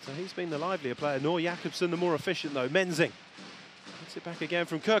 So he's been the livelier player. Noor Jakobsen the more efficient though. Menzing gets it back again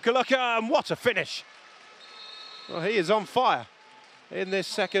from Kirkalukka, and what a finish! Well, he is on fire in this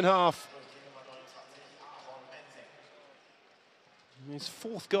second half. His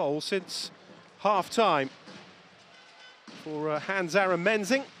 4th goal since half-time for Hans-Aron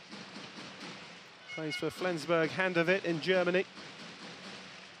Menzing. Plays for Flensburg Handewitt in Germany.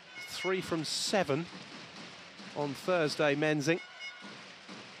 3 from 7 on Thursday, Menzing.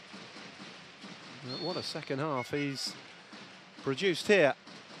 What a second half he's produced here.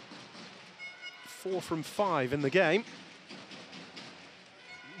 4 from 5 in the game.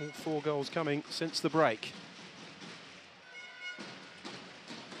 All 4 goals coming since the break.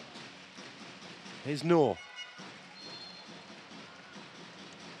 Here's Noor.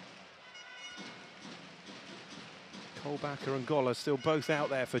 Kohlbacher and Goller still both out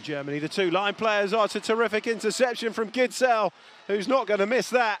there for Germany. The two line players. Oh, it's a terrific interception from Gidsel, who's not going to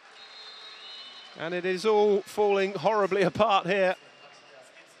miss that. And it is all falling horribly apart here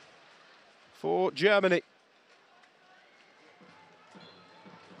for Germany.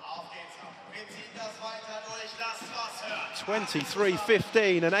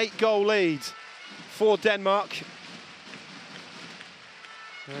 23-15, an 8-goal lead for Denmark.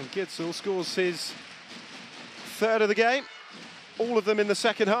 And Gidsel scores his 3rd of the game, all of them in the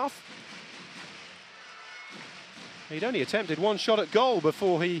second half. He'd only attempted 1 shot at goal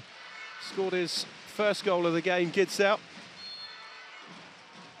before he scored his 1st goal of the game, Gidsel.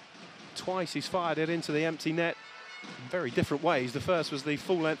 Twice he's fired it into the empty net in very different ways. The first was the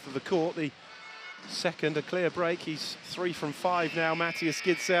full length of the court, the second a clear break. He's 3 from 5 now, Matthias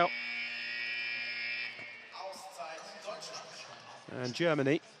Gidsel. And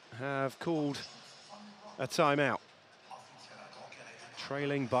Germany have called a timeout,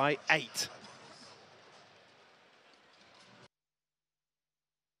 trailing by 8.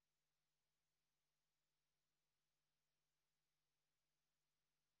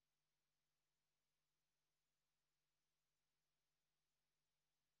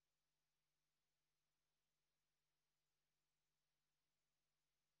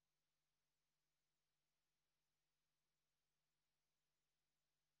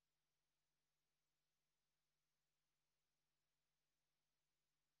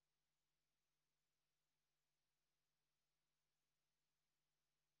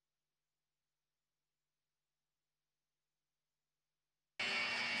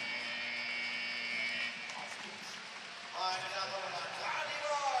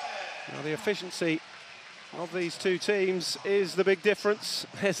 Now the efficiency of these two teams is the big difference.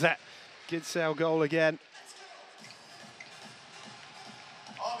 There's that Gidsel goal again.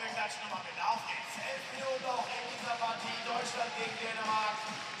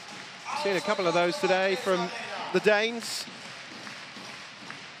 Seen a couple of those today from the Danes.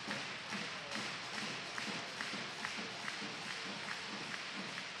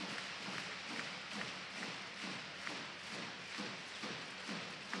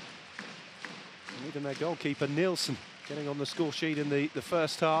 Even their goalkeeper, Nielsen, getting on the score sheet in the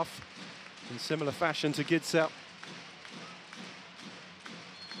first half in similar fashion to Gidsel.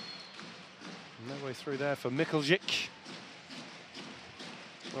 No way through there for Mikuljic.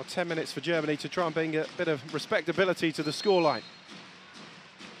 Well, 10 minutes for Germany to try and bring a bit of respectability to the scoreline.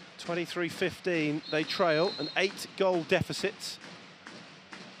 23-15, they trail, an 8-goal deficit.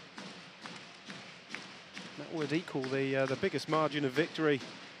 That would equal the biggest margin of victory.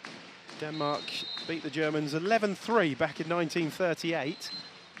 Denmark beat the Germans 11-3 back in 1938.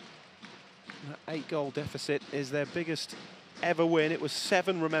 That 8-goal deficit is their biggest ever win. It was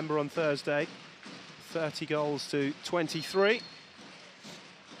 7, remember, on Thursday. 30 goals to 23.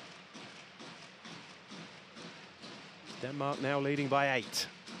 Denmark now leading by 8.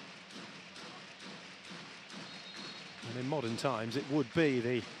 And in modern times, it would be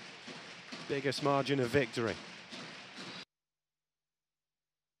the biggest margin of victory.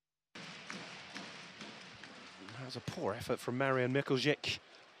 That was a poor effort from Marian Mikuljic.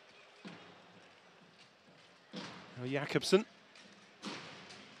 Now Jakobsen.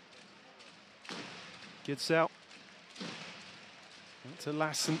 Gidsel. to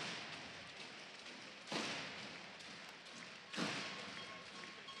Lassen.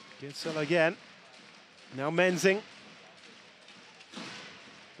 Gitzel again. Now Menzing.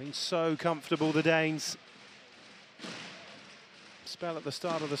 Been so comfortable, the Danes. Spell at the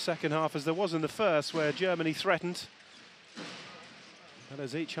start of the second half, as there was in the first, where Germany threatened. But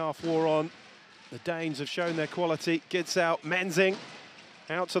as each half wore on, the Danes have shown their quality. Gitzel, Menzing,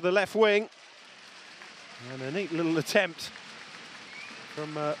 out to the left wing. And a neat little attempt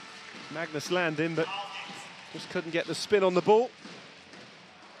from Magnus Landin, but just couldn't get the spin on the ball.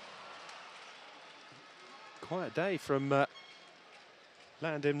 Quiet day from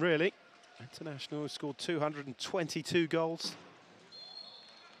Landin, really. International has scored 222 goals.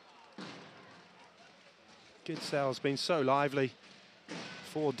 Gitzel's been so lively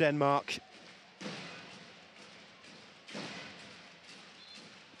for Denmark.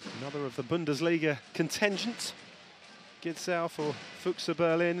 Another of the Bundesliga contingent. Gitzel for Füchse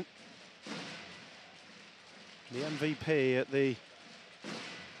Berlin. The MVP at the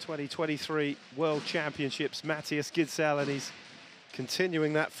 2023 World Championships, Matthias Gitzel, and he's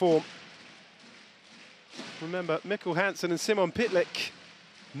continuing that form. Remember, Mikkel Hansen and Simon Pitlick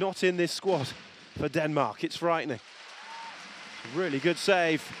not in this squad for Denmark. It's frightening. Really good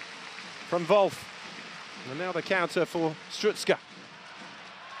save from Wolf. And now the counter for Strutska.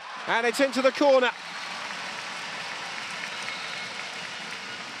 And it's into the corner.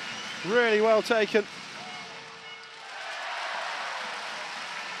 Really well taken.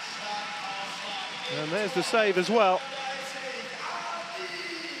 And there's the save as well.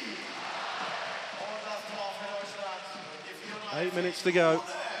 8 minutes to go.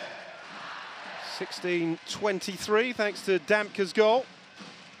 16-23, thanks to Damke's goal.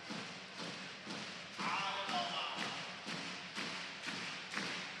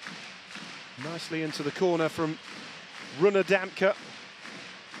 Nicely into the corner from Rune Damke.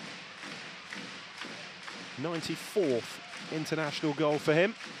 94th international goal for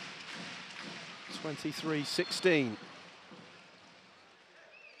him. 23-16.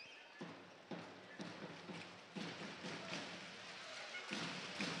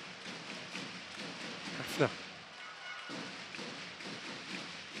 Hafner.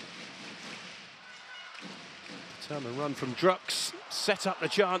 Determined run from Drux. Set up the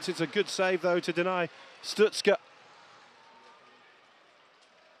chance. It's a good save, though, to deny Stutska.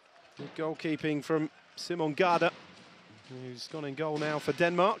 Good goalkeeping from Simon Garda, who's gone in goal now for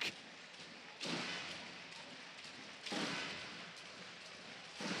Denmark.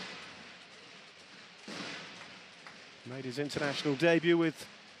 Made his international debut with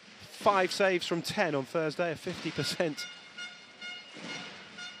 5 saves from 10 on Thursday, a 50%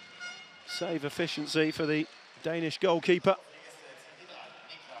 save efficiency for the Danish goalkeeper.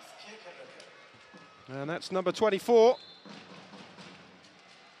 And that's number 24.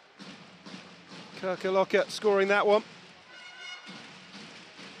 Kirkelocker scoring that one.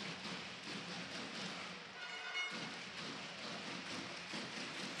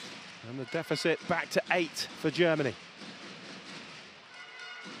 And the deficit back to 8 for Germany.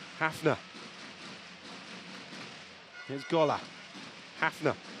 Hafner. Here's Gola.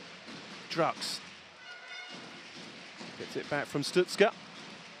 Hafner. Drux. Gets it back from Stutska.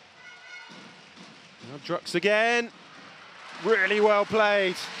 Now Drux again. Really well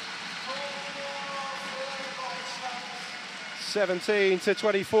played.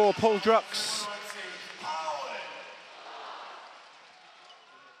 17-24, Paul Drux.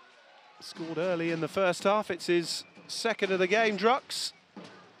 Scored early in the first half. It's his second of the game, Drux.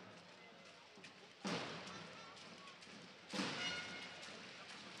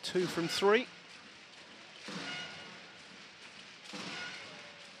 Two from 3.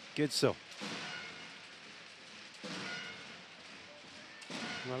 Gitzel.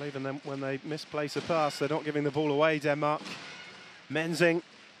 Well, even then, when they misplace a pass, they're not giving the ball away, Denmark. Menzing.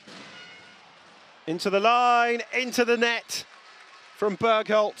 Into the line, into the net from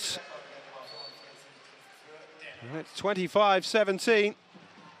Bergholt. And it's 25-17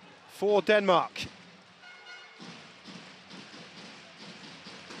 for Denmark.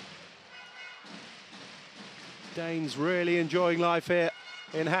 Danes really enjoying life here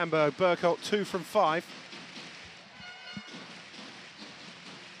in Hamburg. Bergholt 2 from 5.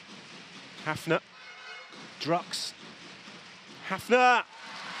 Hafner. Drux. Hafner.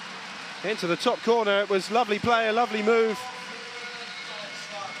 Into the top corner. It was lovely play, a lovely move.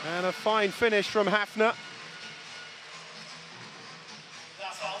 And a fine finish from Hafner.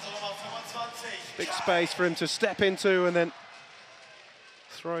 Big space for him to step into, and then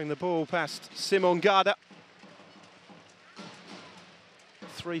throwing the ball past Simon Garda.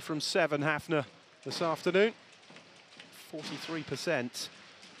 3 from 7, Hafner, this afternoon. 43%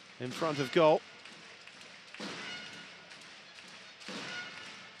 in front of goal.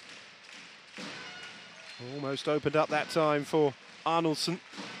 Almost opened up that time for Arnoldson.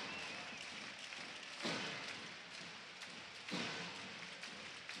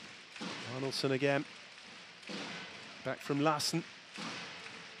 Arnoldson again. Back from Larsen.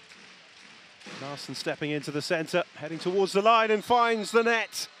 Larsen stepping into the centre, heading towards the line and finds the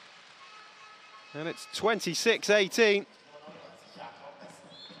net. And it's 26-18.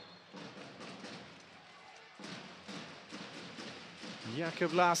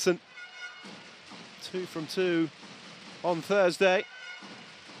 Jakob Larsen, 2 from 2 on Thursday.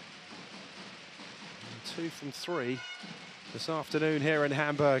 And 2 from 3 this afternoon here in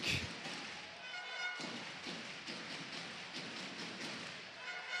Hamburg.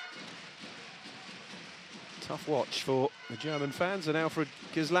 Tough watch for the German fans and Alfred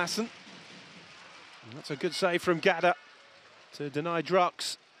Gislason. And that's a good save from Gadda to deny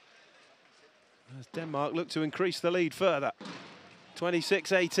Drux. As Denmark look to increase the lead further.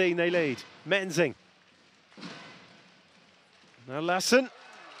 26-18 they lead. Menzing. Now Lassen.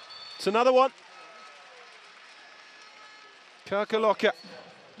 It's another one. Kirkelocker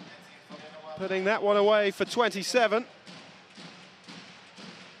putting that one away for 27.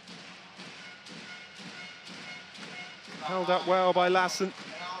 Held up well by Lassen.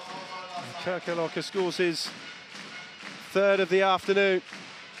 Kirkelocker scores his third of the afternoon.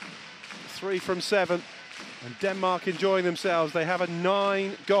 3 from 7. And Denmark enjoying themselves. They have a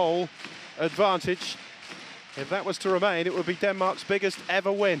 9-goal advantage. If that was to remain, it would be Denmark's biggest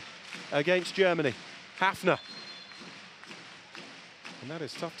ever win against Germany. Hafner. And that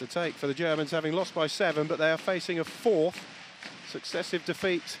is tough to take for the Germans, having lost by 7, but they are facing a 4th successive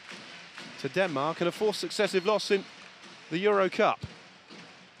defeat to Denmark and a 4th successive loss in the Euro Cup.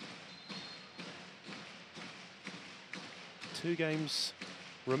 2 games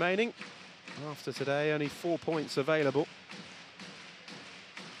remaining. After today, only 4 points available.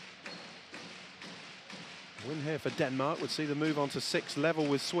 A win here for Denmark would see them move on to 6th level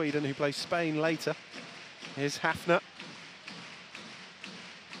with Sweden, who play Spain later. Here's Hafner.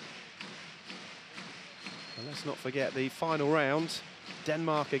 And let's not forget the final round,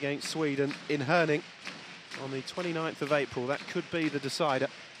 Denmark against Sweden in Herning on the 29th of April. That could be the decider.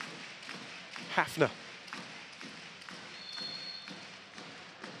 Hafner.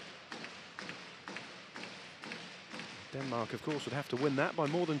 Denmark, of course, would have to win that by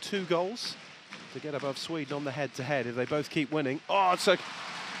more than 2 goals to get above Sweden on the head-to-head if they both keep winning. Oh, it's a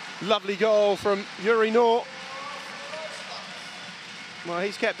lovely goal from Yuri Nor. Well,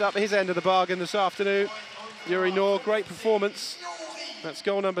 he's kept up his end of the bargain this afternoon. Yuri Nor, great performance. That's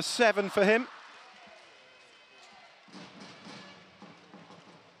goal number 7 for him.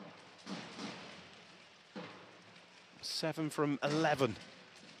 Seven from 11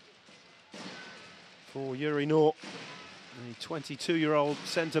 for Yuri Nor, the 22-year-old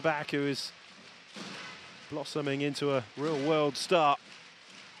centre-back who is blossoming into a real-world star.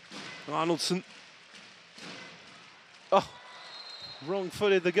 Arnoldson. Oh,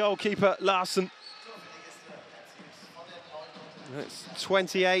 wrong-footed the goalkeeper, Larsen. That's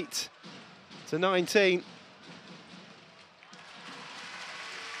 28-19.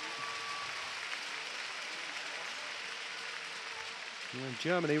 And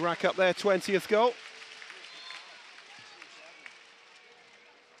Germany rack up their 20th goal.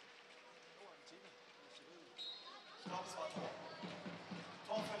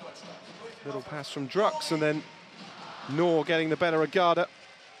 Little pass from Drux, and then Nor getting the better of Garda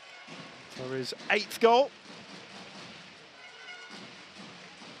for his 8th goal.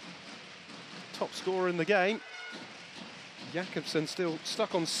 Top scorer in the game. Jakobsen still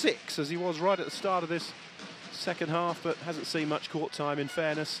stuck on 6, as he was right at the start of this second half, but hasn't seen much court time, in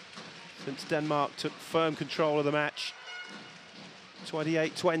fairness, since Denmark took firm control of the match.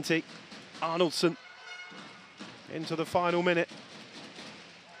 28-20. Arnoldson into the final minute.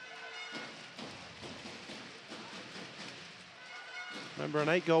 Remember, an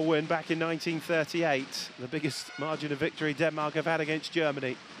 8-goal win back in 1938, the biggest margin of victory Denmark have had against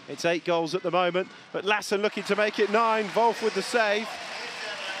Germany. It's 8 goals at the moment, but Lassen looking to make it 9. Wolf with the save.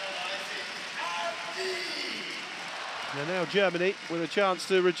 And now Germany with a chance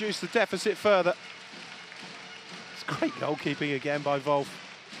to reduce the deficit further. It's great goalkeeping again by Wolf.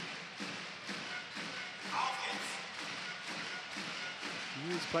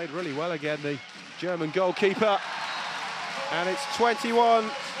 He's played really well again, the German goalkeeper. And it's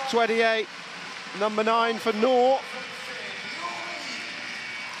 21-28, number 9 for Nor.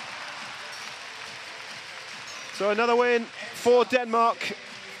 So another win for Denmark.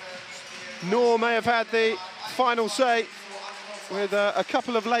 Nor may have had the final say with a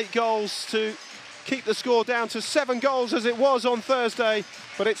couple of late goals to keep the score down to 7 goals as it was on Thursday.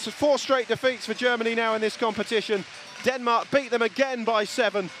 But it's 4 straight defeats for Germany now in this competition. Denmark beat them again by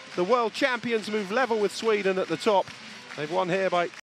 7. The world champions move level with Sweden at the top. They've won here by